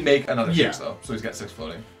 currently. He can make another 6 Yeah. though, so he's got 6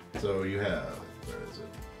 floating. So you have. Where is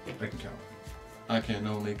it? I can count. I can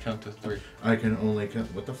only count to 3. I can only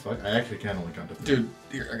count. What the fuck? I actually can only count to 3. Dude,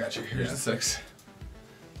 here, I got you. Here's Yeah. the 6.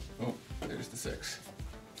 Oh, there's the 6.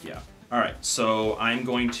 Yeah. All right. So I'm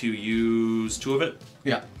going to use 2 of it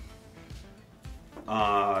Yeah.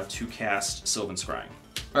 to cast Sylvan Scrying.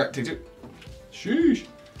 Alright, take 2. Sheesh.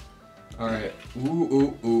 Alright.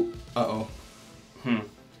 Ooh. Uh-oh.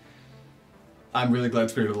 I'm really glad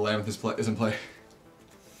Spirit of the Lamb is in play.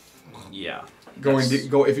 Yeah.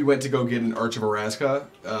 If he went to go get an Arch of Araska,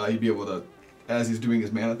 he'd be able to, as he's doing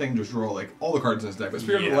his mana thing, just draw like all the cards in his deck. But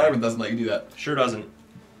Spirit of the Labyrinth doesn't let you do that. Sure doesn't.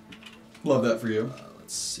 Love that for you.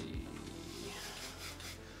 Let's see.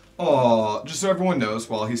 Oh, just so everyone knows,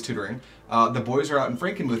 while he's tutoring, the boys are out in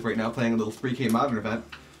Frankenmuth right now playing a little 3K Modern event.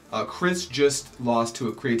 Chris just lost to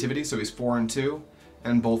a Creativity, so he's 4-2,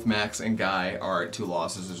 and both Max and Guy are at 2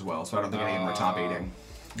 losses as well. So I don't think any of them are top 8ing.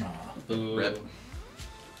 Rip.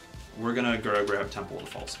 We're gonna go grab Temple of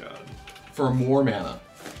the False God For more mana.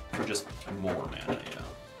 for just more mana. Yeah.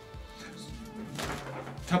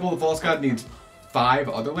 Temple of the False God needs 5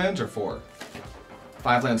 other lands or 4?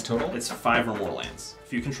 5 lands total? It's 5 or more lands.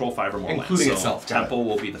 If you control 5 or more Including lands. itself, So got Temple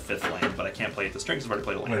will be the 5th land, but I can't play it the string because I've already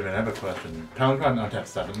played a Wait a land. minute, I have a question. Palinchron untaps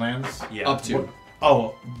 7 lands? Yeah. Up to.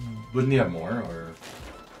 Oh, wouldn't he have more,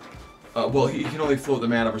 or? Well, he can only float the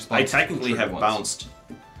mana response. I technically have once. bounced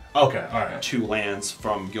Okay, alright. 2 lands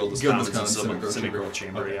from Gildas Gildas Commons and Commons, Simic Growth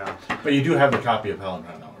Chamber, Okay. yeah. But you do have the copy of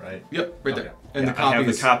Palinchron now, right? Yep, right there. Okay. And Yeah, the I copy have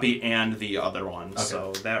is... the copy and the other one, Okay.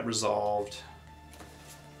 so that resolved.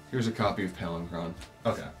 Here's a copy of Palinchron.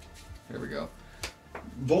 Okay. There we go.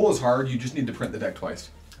 Volo's hard, you just need to print the deck twice.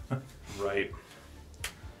 Right.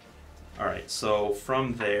 Alright, so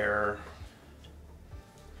from there...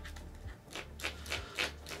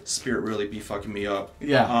 Spirit really be fucking me up.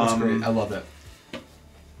 Yeah, that's great. I love that.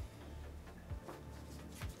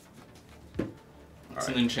 It's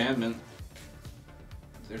an enchantment.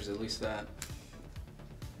 There's at least that.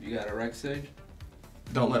 You got a Rex Sage?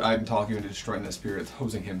 Don't let Ajdin talk you into destroying that spirit. It's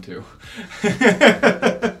hosing him too.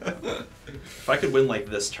 If I could win like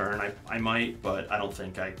this turn, I might, but I don't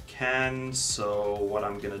think I can. So what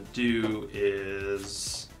I'm gonna do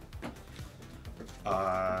is,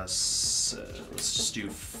 let's just do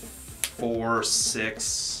 4,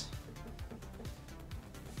 6,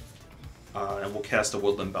 and we'll cast a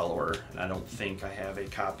Woodland Bellower. And I don't think I have a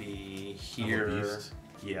copy here. beast?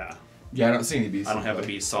 Yeah, Yeah, I don't see any beasts. I don't have a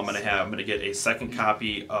beast, so I'm gonna get a second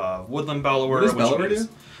copy of Woodland Bellower. What does which Bellower means-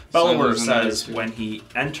 do? Bellower Silence and says Night. when he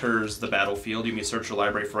enters the battlefield, you may search your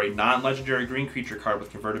library for a non-legendary green creature card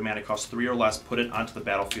with converted mana cost 3 or less, put it onto the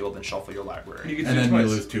battlefield, and shuffle your library. You get And to then twice. you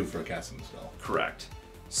lose 2 for casting the spell. Correct.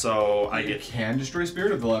 So I You get can destroy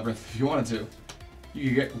Spirit of the Labyrinth if you wanted to. You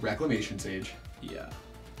could get Reclamation Sage. yeah.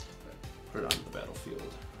 Put it onto the battlefield.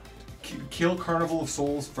 Kill Carnival of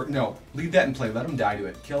Souls for no. Leave that in play. Let him die to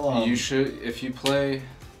it. Kill You should, if you play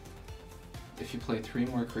 3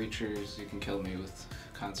 more creatures, you can kill me with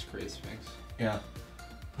Consecrated Sphinx. Yeah.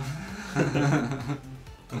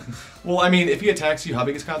 Well, I mean, if he attacks you, how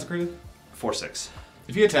big is Consecrated? 4/6.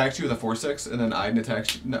 If he attacks you with a 4/6 and then Ajdin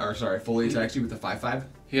attacks you, Foley attacks you with a 5/5.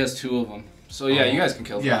 He has 2 of them. So yeah, you guys can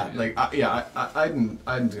kill Yeah, him. like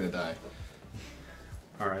Ajdin's gonna die.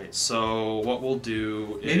 Alright, so what we'll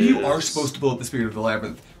do is... Maybe you are supposed to pull up the Spirit of the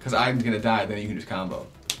Labyrinth, because I'm going to die, then you can just combo.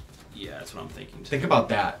 Yeah, that's what I'm thinking too. Think about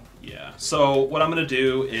that. Yeah. So what I'm going to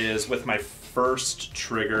do is, with my first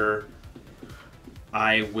trigger,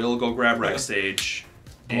 I will go grab Rex Stage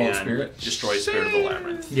and Spirit? destroy Spirit of the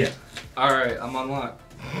Labyrinth. Yeah. Alright, I'm on lock.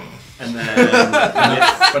 And then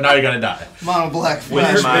But now you gotta die. Mono black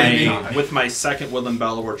flash, with my second Woodland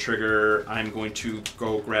Bellower trigger, I'm going to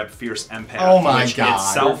go grab Fierce Empath, Oh my which God.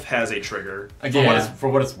 itself has a trigger. Again. For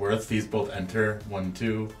what it's worth, these both enter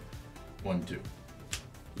 1/2, 1/2.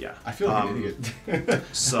 Yeah. I feel like an idiot.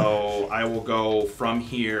 So I will go from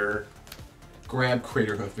here. Grab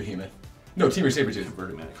Craterhoof Behemoth. No, Team Sabretooth.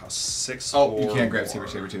 Vertiman, it costs 6. Oh, you can't grab 4.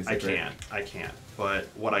 Sabretooth. I can't. But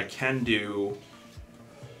what I can do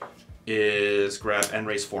is grab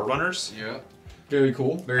Enrace Forerunners. Yeah. Very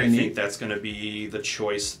cool. Very I neat. think that's going to be the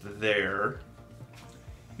choice there.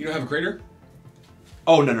 You don't have a crater?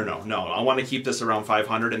 Oh no! I want to keep this around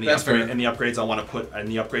 500, and the That's fair. and the upgrades I want to put, and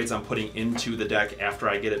the upgrades I'm putting into the deck after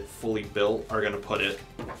I get it fully built are going to put it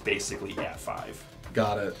basically at 5.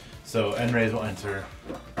 Got it. So Enraze will enter.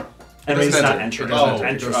 Enrace doesn't not enter. enter. It doesn't Enter.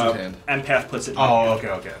 enter. It goes to hand. Empath puts it. In Oh, hand.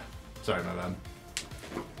 okay. Sorry, my bad.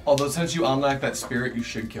 Although since you unlock that spirit, you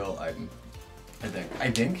should kill Ajdin. I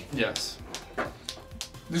think. Yes.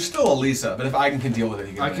 There's still a Liesa, but if Ajdin can deal with it,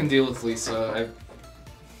 he can. I win. can deal with Liesa.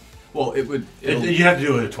 Well, it would. it'll- You have to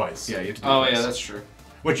do it twice. Yeah, you have to do Oh, it yeah, twice. that's true.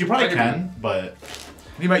 Which you probably I can- can, but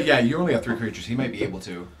He might. Yeah, you only have 3 creatures. He might be able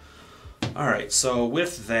to. All right. So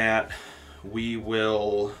with that, we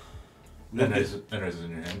will. Enraze is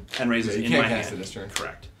in your hand. Enrace Yeah, is you in can't my cast hand. it this turn.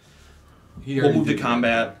 Correct. He We'll already move to did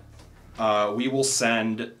combat. We will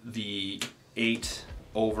send the 8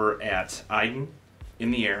 over at Ajdin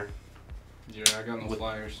in the air Yeah, I got no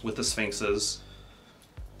flyers. with the Sphinxes.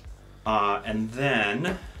 And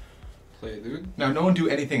then, Play, dude. Now, no one do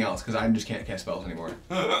anything else because I just can't cast spells anymore.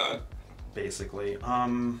 basically, do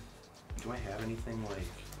I have anything like?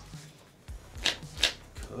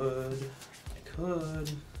 I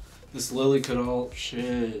could. This Lily could all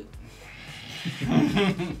shit.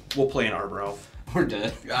 We'll play an Arbor Elf. We're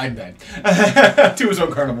dead. I'm dead. To his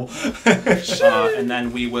own carnival. And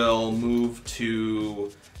then we will move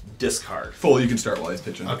to discard. Foley, you can start while he's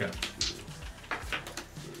pitching. Okay.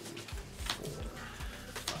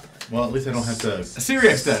 Well, at least I don't have to.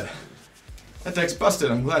 Acererak's dead. That deck's busted.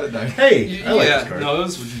 I'm glad it died. Hey, I like this card. No, it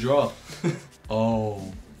was. What'd you draw?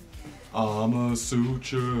 Oh. I'm a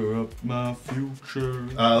suture of my future.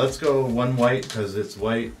 Let's go 1 white because it's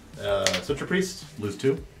white. Suture Priest, lose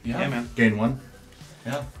 2, Yeah, man. gain 1.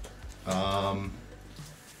 Yeah.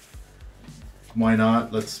 Why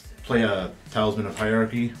not? Let's play a Talisman of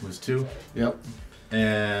Hierarchy, lose 2. Yep.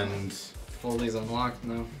 And Foley's unlocked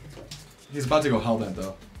now. He's about to go Hellbent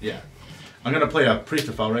though. yeah, I'm gonna play a Priest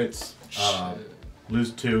of Fell Rites. Shit.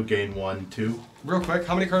 Lose 2, gain 1, 2. Real quick,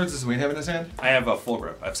 how many cards does Wayne have in his hand? I have a full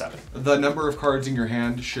grip. I have 7. The number of cards in your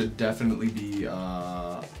hand should definitely be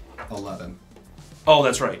 11. Oh,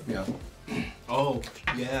 that's right. Yeah. Oh,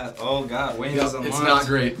 yeah. Oh, God. Wayne is unlocked. It's not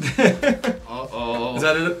great. Uh-oh. Is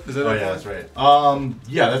that it? Is that Oh it? yeah, that's right.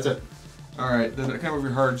 Yeah, that's it. All right. Then kind of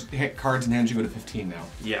your cards in hand should go to 15 now.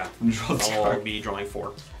 Yeah. When you draw this I'll card. be drawing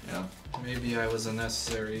 4. Yeah. Maybe I was a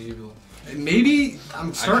necessary evil. Maybe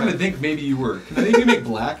I'm starting to think maybe you were. Can I think you make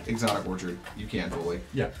black exotic orchard? You can totally.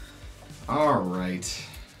 Yeah. All right.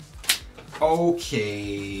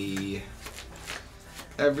 Okay.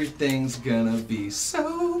 Everything's gonna be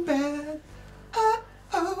so bad.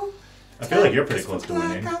 Uh-oh. I feel like you're pretty close to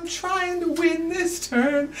winning. I'm trying to win this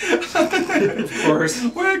turn. Of course.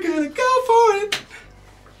 We're gonna go for it.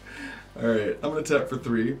 All right. I'm gonna tap for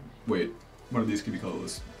 3. Wait. One of these can be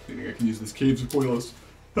colorless. Meaning I can use this Caves of Poilos.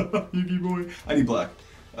 Yuki boy. I need black.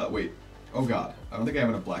 Wait. Oh god. I don't think I have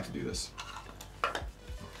enough black to do this.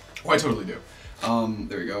 Oh, I totally do.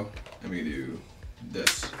 There we go. I'm gonna do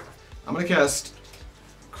this. I'm gonna cast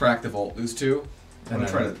Crack the Vault, lose 2. I'm gonna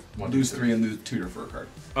try to lose 3 and lose tutor for a card.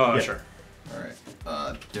 Oh, Yeah. sure.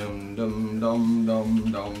 Alright. Dum dum dum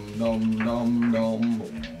dum dum dum dum dum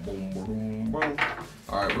boom boom boom.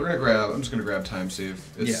 Alright, we're gonna grab. I'm just gonna grab time save.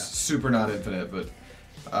 It's Yeah. super not infinite, but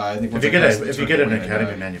I think If once you I get pass a, the if you turn, get an I'm gonna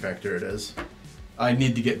Academy die. manufacturer, it is. I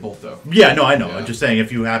need to get both though. Yeah, no, I know. Yeah. I'm just saying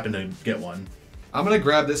if you happen to get one. I'm gonna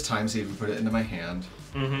grab this time save and put it into my hand.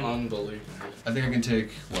 Mm-hmm. Unbelievable. I think I can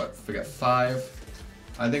take what? If I got 5.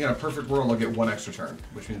 I think in a perfect world I'll get 1 extra turn,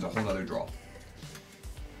 which means a whole nother draw.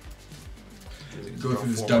 Go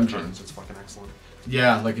through this dungeon. It's fucking excellent.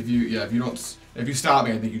 Yeah, like if you stop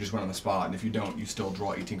me, I think you just went on the spot, and if you don't, you still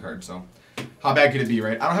draw 18 cards. So, how bad could it be,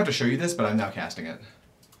 right? I don't have to show you this, but I'm now casting it.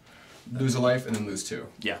 Lose a life and then lose 2.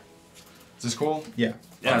 Yeah. Is this cool? Yeah.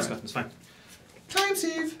 Yeah, that's Alright. good. That's fine. Time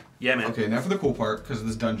sieve. Yeah, man. Okay, now for the cool part, because of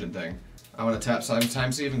this dungeon thing. I'm gonna tap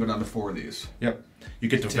time sieve and go down to 4 of these. Yep. You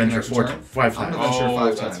get to Take an venture extra turn? 5 I'm times. gonna venture Oh, 5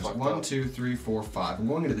 that's times. fucked 1, up. 2, 3, 4, 5. I'm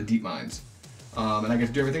going into the deep mines. And I get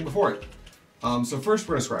to do everything before it. So first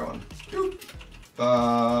we're gonna scry one.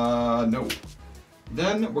 Doop. No.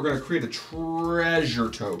 Then we're gonna create a treasure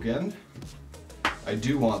token. I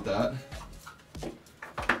do want that.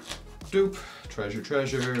 Doop.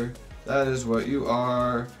 Treasure. That is what you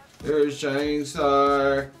are. You're a shining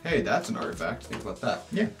star. Hey, that's an artifact. Think about that.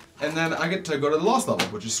 Yeah. And then I get to go to the lost level,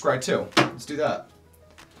 which is scry 2. Let's do that.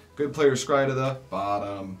 Good player scry to the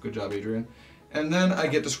bottom. Good job, Adrian. And then I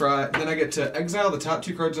get to scry. Then I get to exile the top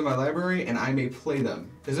 2 cards in my library, and I may play them.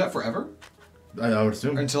 Is that forever? I would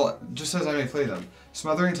assume. Until it just says I may play them.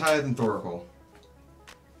 Smothering Tithe and Thoracle.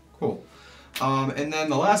 Cool. And then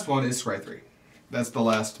the last one is scry 3. That's the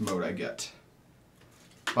last mode I get.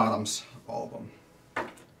 Bottoms, all of them.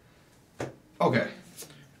 Okay.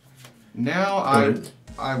 Now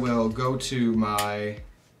I will go to my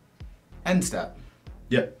end step.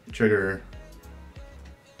 Yep. Trigger.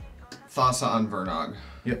 Thassa on Wernog.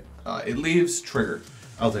 Yep. It leaves trigger.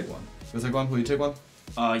 I'll take one. You'll take one? Will you take one?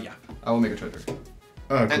 Yeah. I will make a treasure. Cool.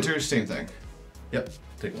 Enter, same thing. Yep.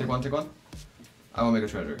 Take Take one. one. I will make a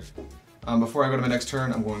treasure. Before I go to my next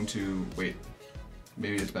turn, I'm going to wait.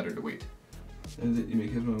 Maybe it's better to wait. Is it, you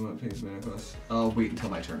make his mana cost? I'll wait until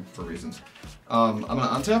my turn for reasons. I'm gonna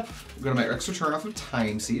untap, go to my extra turn off of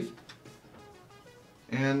Time Sieve,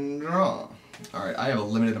 and draw. Alright, I have a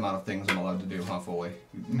limited amount of things I'm allowed to do, huh, Foley?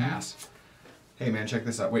 You ass. Hey man, check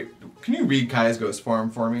this out. Wait, can you read Kai's Ghost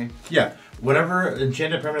Form for me? Yeah. Whenever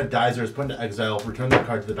enchanted permanent dies or is put into exile, return that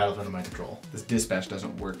card to the battlefield under my control. This dispatch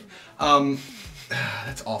doesn't work.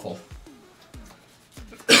 That's awful.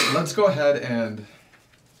 Let's go ahead and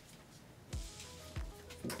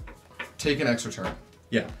take an extra turn.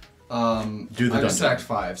 Yeah. Do the I dungeon. sacked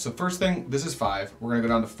 5. So first thing, this is 5. We're gonna go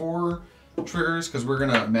down to 4 triggers because we're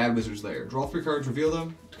gonna Mad Wizard's Lair. Draw 3 cards, reveal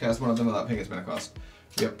them, cast one of them without paying its mana cost.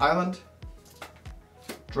 We have Island,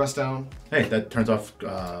 Dress Down, Hey, that turns off.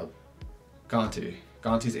 Gonti.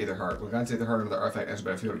 Gonti's Aether Heart. When Gonti's Aether Heart, another artifact enters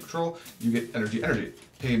battlefield under control, you get energy.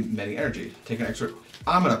 Pay many energy. Take an extra.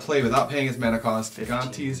 I'm gonna play without paying its mana cost.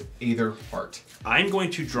 Gonti's Aether Heart. I'm going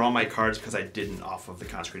to draw my cards because I didn't off of the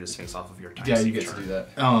Consecrated Sphinx off of your time. Yeah, you save get turn. to do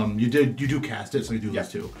that. You do cast it, so you do Yeah.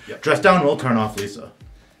 lose 2. Yep. Dress down will turn off Liesa.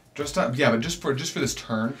 Dress Down. Yeah, but just for this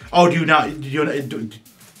turn. Oh, do you not?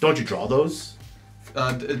 Don't you draw those?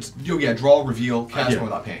 Draw, reveal, cast Yeah. one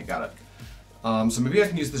without paying. Got it. So maybe I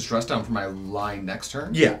can use this Dress Down for my line next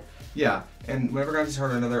turn. Yeah. Yeah, and whenever Gonti's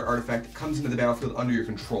Heart or another artifact comes into the battlefield under your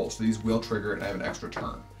control, so these will trigger and I have an extra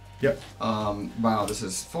turn. Yep. Wow, this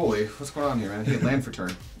is Foley. What's going on here, man? He had land for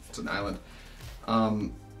turn. It's an island.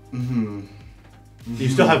 You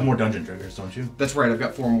still have more dungeon triggers, don't you? That's right, I've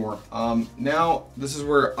got 4 more. Now, this is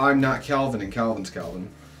where I'm not Calvin and Calvin's Calvin.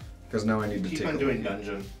 Because now I need to Keep take on a doing lead.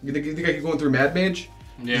 dungeon. You think I keep going through Mad Mage?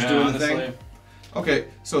 Yeah, Just doing honestly. the thing? Okay,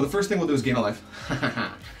 so the first thing we'll do is gain a life.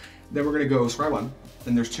 Then we're going to go scry 1.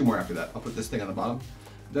 Then there's 2 more after that. I'll put this thing on the bottom.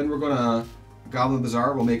 Then we're going to Goblin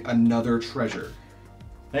Bazaar. We'll make another treasure.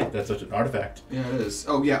 Hey, that's such an artifact. Yeah, it is.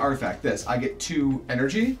 Oh, yeah, artifact. This. I get 2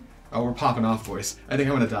 energy. Oh, we're popping off, boys. I think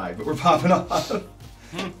I'm going to die, but we're popping off.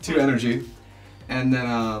 2 energy. And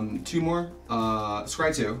then 2 more.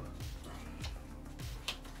 Scry 2.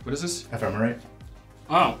 What is this? Ephemerate.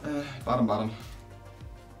 Oh. Bottom.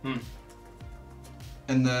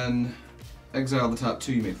 And then exile the top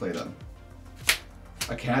 2, you may play them.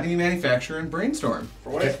 Academy, Manufacturer, and Brainstorm. For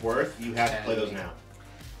what it's worth, you have to play those now.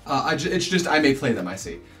 It's just I may play them, I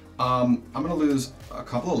see. I'm going to lose a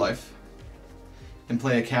couple of life and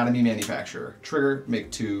play Academy, Manufacturer. Trigger,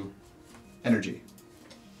 make 2 energy.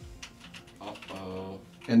 Uh-oh.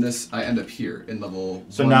 And this, I end up here in level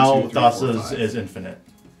So 1, now 2, 3, 4, Thassa's 5. is infinite.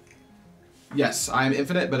 Yes, I'm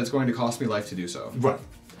infinite, but it's going to cost me life to do so. Right.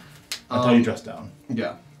 Until you dress down.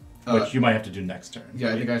 Yeah. Which you might have to do next turn. Yeah,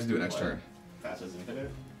 I think I have to do it next What? turn. That's as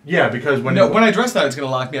infinite. Yeah, because when When I dress that, it's going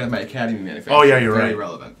to lock me out of my Academy Manufacturer. Oh, yeah, you're Very right.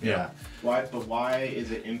 relevant. Yeah. Why? But why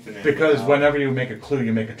is it infinite? Because without- whenever you make a clue,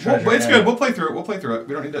 you make a treasure. Well, it's and- good. We'll play through it.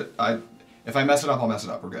 We don't need to. If I mess it up, I'll mess it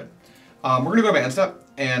up. We're good. We're gonna go to my end step,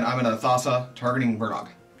 and I'm gonna Thassa targeting Wernog.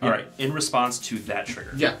 All right. In response to that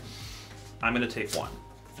trigger, Yeah. I'm going to take 1.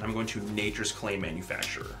 And I'm going to Nature's Claim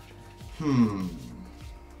Manufacturer.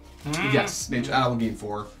 Yes. Nature. I will gain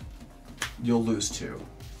 4. You'll lose 2.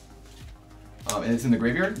 And it's in the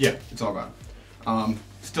graveyard. Yeah. It's all gone.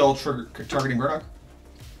 Still targeting Wernog.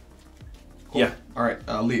 Cool. Yeah. All right.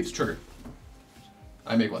 Leaves. Trigger.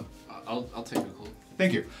 I make 1. I'll take a clue.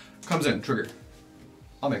 Thank you. Comes in. Trigger.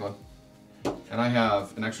 I'll make 1. And I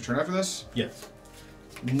have an extra turn after this. Yes.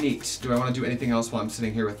 Neat. Do I want to do anything else while I'm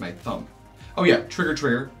sitting here with my thumb? Oh yeah,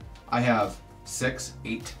 trigger. I have 6,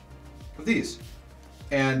 8 of these.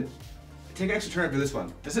 And take an extra turn after this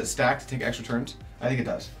one. Does it stack to take extra turns? I think it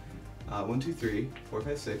does. 1, 2, 3, 4,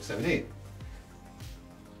 5, 6, 7, 8.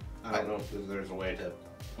 I don't know if there's a way to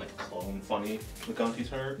like clone funny with Gonti's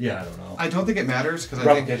heart. Yeah, I don't know. I don't think it matters because I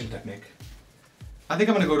Replication technique. think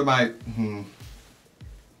I'm gonna go to my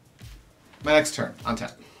my next turn on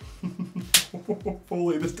tap.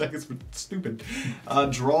 Foley, this deck is stupid.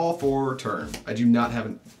 Draw for turn. I do not have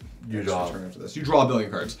an extra turn after this. You draw a billion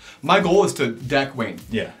cards. My goal is to deck Wayne.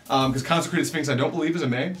 Yeah. Because Consecrated Sphinx I don't believe is a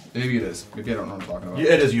May. Maybe it is. Maybe I don't know what I'm talking about.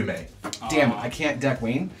 Yeah, it is you may. Damn it, I can't deck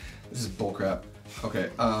Wayne. This is bullcrap. Okay,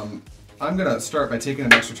 I'm gonna start by taking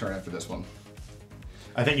an extra turn after this one.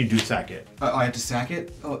 I think you do sack it. I have to sack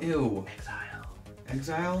it? Oh, ew. Exile.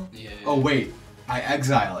 Exile? Yeah. Oh, wait. I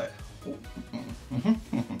exile it.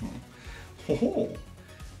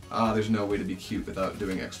 There's no way to be cute without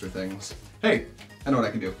doing extra things. Hey, I know what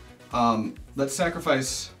I can do. Let's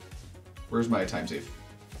sacrifice... Where's my time save?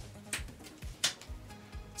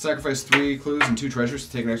 Sacrifice 3 clues and 2 treasures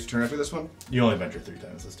to take an extra turn after this one. You only venture 3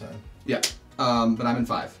 times this time. Yeah, but I'm in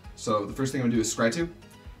 5. So the first thing I'm gonna do is scry 2,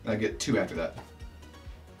 and I get 2 after that.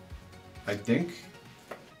 I think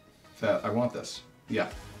that I want this. Yeah.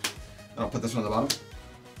 I'll put this one on the bottom.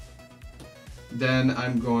 Then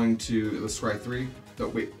I'm going to, let's scry 3. Oh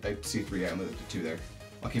wait, I see 3, I only left 2 there.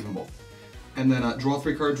 I'll keep them both. And then draw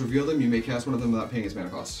 3 cards, reveal them, you may cast one of them without paying its mana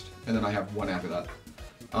cost. And then I have 1 after that.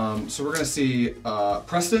 So we're gonna see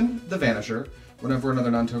Preston, the Vanisher. Whenever another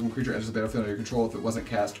non-token creature enters the battlefield under your control, if it wasn't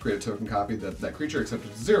cast, create a token copy that creature, except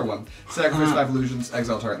it's 0/1. Sacrifice 5 illusions,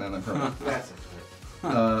 exile target, and then permanent. That's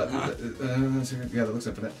Yeah, that looks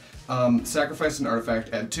infinite. Sacrifice an artifact,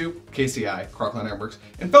 add 2, KCI, Crocline Ironworks,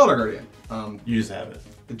 and Felder Guardian. You just have it.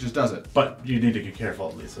 It just does it. But you need to be careful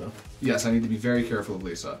of Liesa. Yes, I need to be very careful of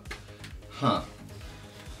Liesa. Huh.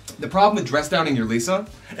 The problem with dress downing your Liesa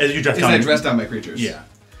As you dress is down. I dress down my creatures. Yeah.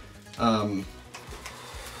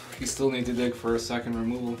 You still need to dig for a second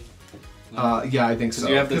removal. Yeah, I think so.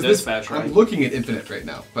 You have the 'Cause dispatch, right? I'm looking at infinite right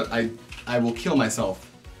now, but I will kill myself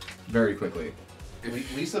very quickly.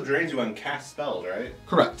 Lisa drains you on cast spells, right?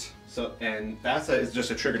 Correct. So and Thassa is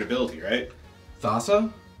just a triggered ability, right?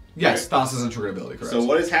 Thassa? Yes, Right. Thassa's a trigger ability, correct. So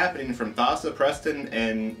what is happening from Thassa, Preston,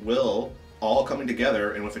 and Will all coming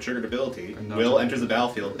together and with a triggered ability, And not Will token. enters the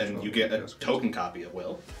battlefield and Control. you get a Yes, token copy of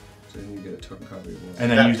Will. So then you get a token copy of Will.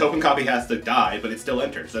 And then That you token copy has to die, but it still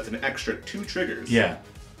enters. That's an extra 2 triggers. Yeah.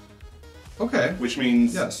 Okay. Which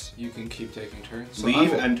means Yes. You can keep taking turns. So I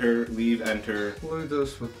leave, will- enter, leave, enter. Play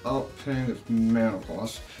this without paying its mana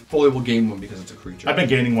cost. Foley will gain one because it's a creature. I've been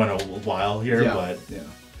gaining one a while here, yeah, but yeah.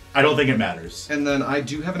 I don't think it matters. And then I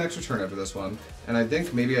do have an extra turn after this one, and I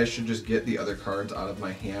think maybe I should just get the other cards out of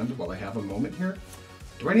my hand while I have a moment here.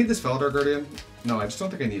 Do I need this Felder Guardian? No, I just don't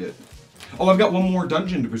think I need it. Oh, I've got one more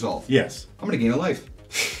dungeon to resolve. Yes. I'm gonna gain a life.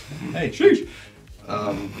 Hey. Sheesh.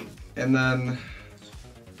 And then,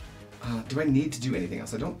 do I need to do anything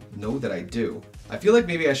else? I don't know that I do. I feel like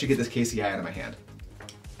maybe I should get this KCI out of my hand.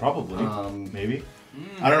 Probably. Maybe.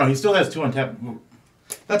 Hmm. I don't know. He still has 2 on tap.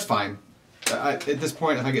 That's fine. At this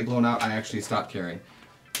point, if I get blown out, I actually stop caring.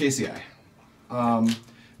 KCI. Now I'm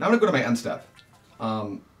gonna go to my end step.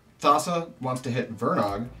 Thassa wants to hit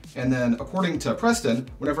Wernog, and then according to Preston,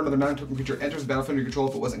 whenever another non-token creature enters the battlefield under your control,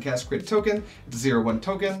 if it wasn't cast, create a token. It's a 0/1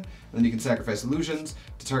 token, and then you can sacrifice illusions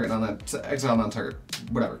to target exile non-target,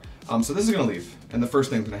 whatever. So this is gonna leave, and the first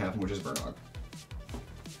thing's gonna happen, which is Wernog.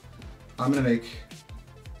 I'm gonna make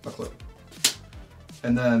a clue.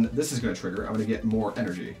 And then this is gonna trigger. I'm gonna get more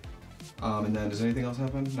energy. And then does anything else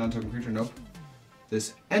happen? Non-token creature? Nope.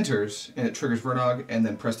 This enters, and it triggers Wernog, and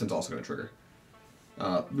then Preston's also gonna trigger.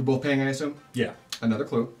 We're both paying, I assume? Yeah. Another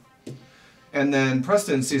clue. And then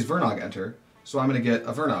Preston sees Wernog enter, so I'm going to get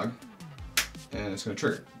a Wernog, and it's going to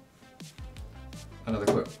trigger. Another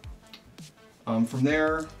clue. From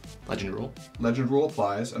there, Legend rule. Legend Rule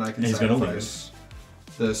applies, and I can And he's gonna sacrifice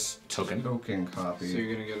this Token. copy, So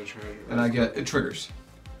you're gonna get a treasure. and I get, it triggers.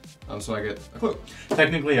 So I get a clue.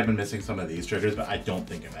 Technically, I've been missing some of these triggers, but I don't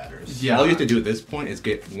think it matters. Yeah. All you have to do at this point is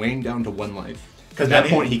get Wayne down to 1 life. 'Cause At that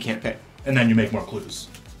then point, he can't pay. And then you make more clues.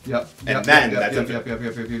 Yep. And then that's yep,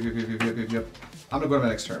 it. yep. I'm gonna go to my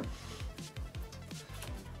next turn.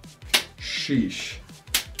 Sheesh.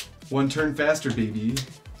 1 turn faster, baby.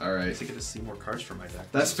 All right. I get to see more cards from my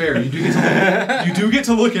deck. That's fair. You do get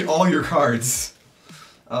to look at all your cards.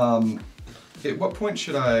 At what point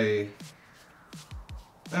should I?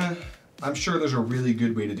 I'm sure there's a really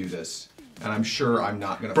good way to do this. and I'm sure I'm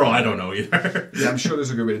not gonna. Bro, I don't know either. Yeah, I'm sure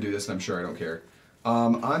there's a good way to do this, and I'm sure I don't care.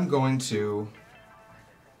 I'm going to.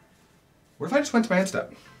 What if I just went to my end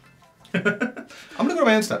step? I'm gonna go to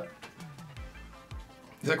my end step.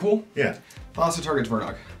 Is that cool? Yeah. Velocity target's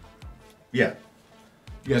Wernog. Yeah.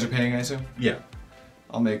 You guys are paying, I assume? Yeah.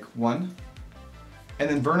 I'll make 1. And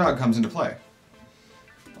then Wernog comes into play.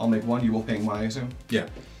 I'll make 1, you will paying 1, I assume? Yeah.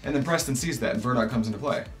 And then Preston sees that, and Wernog comes into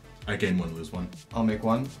play. I gain 1, lose 1. I'll make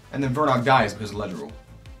 1. And then Wernog dies because of Ledger Rule.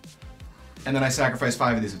 And then I sacrifice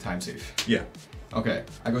 5 of these with time save. Yeah. Okay,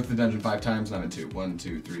 I go through the dungeon 5 times, and I'm in 2. 1,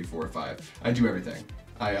 2, 3, 4, 5. I do everything.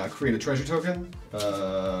 I create a treasure token.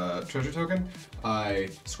 I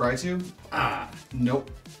scry 2.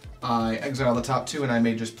 Nope. I exile the top 2, and I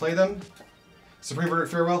may just play them. Supreme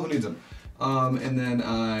Verdict, farewell. Who needs them? And then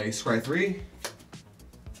I scry 3.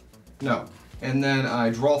 No. And then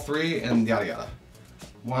I draw 3, and yada yada.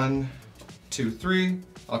 1, 2, 3.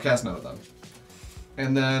 I'll cast none of them.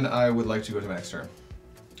 And then I would like to go to my next turn.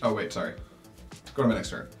 Oh wait, sorry. Go to my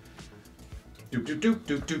next turn. Doop doop doop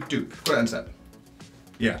doop doop doop. Go to end step.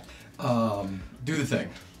 Yeah. Do the thing.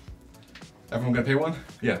 Everyone gonna pay 1?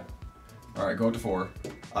 Yeah. Alright, go up to 4.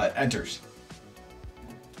 Enters.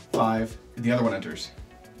 5. The other one enters.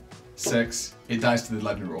 6. It dies to the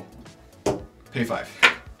legend rule. Pay 5.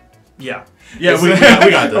 Yeah. Yeah, we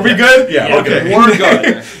got this. Are we good? Yeah, okay. We're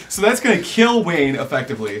good. So that's gonna kill Wayne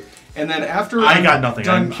effectively. And then after I I'm got nothing.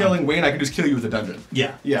 done killing Wayne, I can just kill you with a dungeon.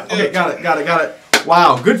 Yeah. Yeah. Okay, got it.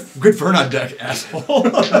 Wow, good Vernon deck, asshole.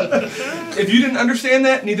 If you didn't understand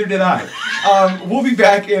that, neither did I. We'll be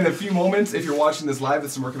back in a few moments if you're watching this live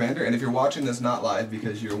with some more Commander, and if you're watching this not live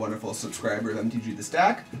because you're a wonderful subscriber of MTG The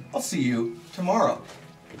Stack, I'll see you tomorrow.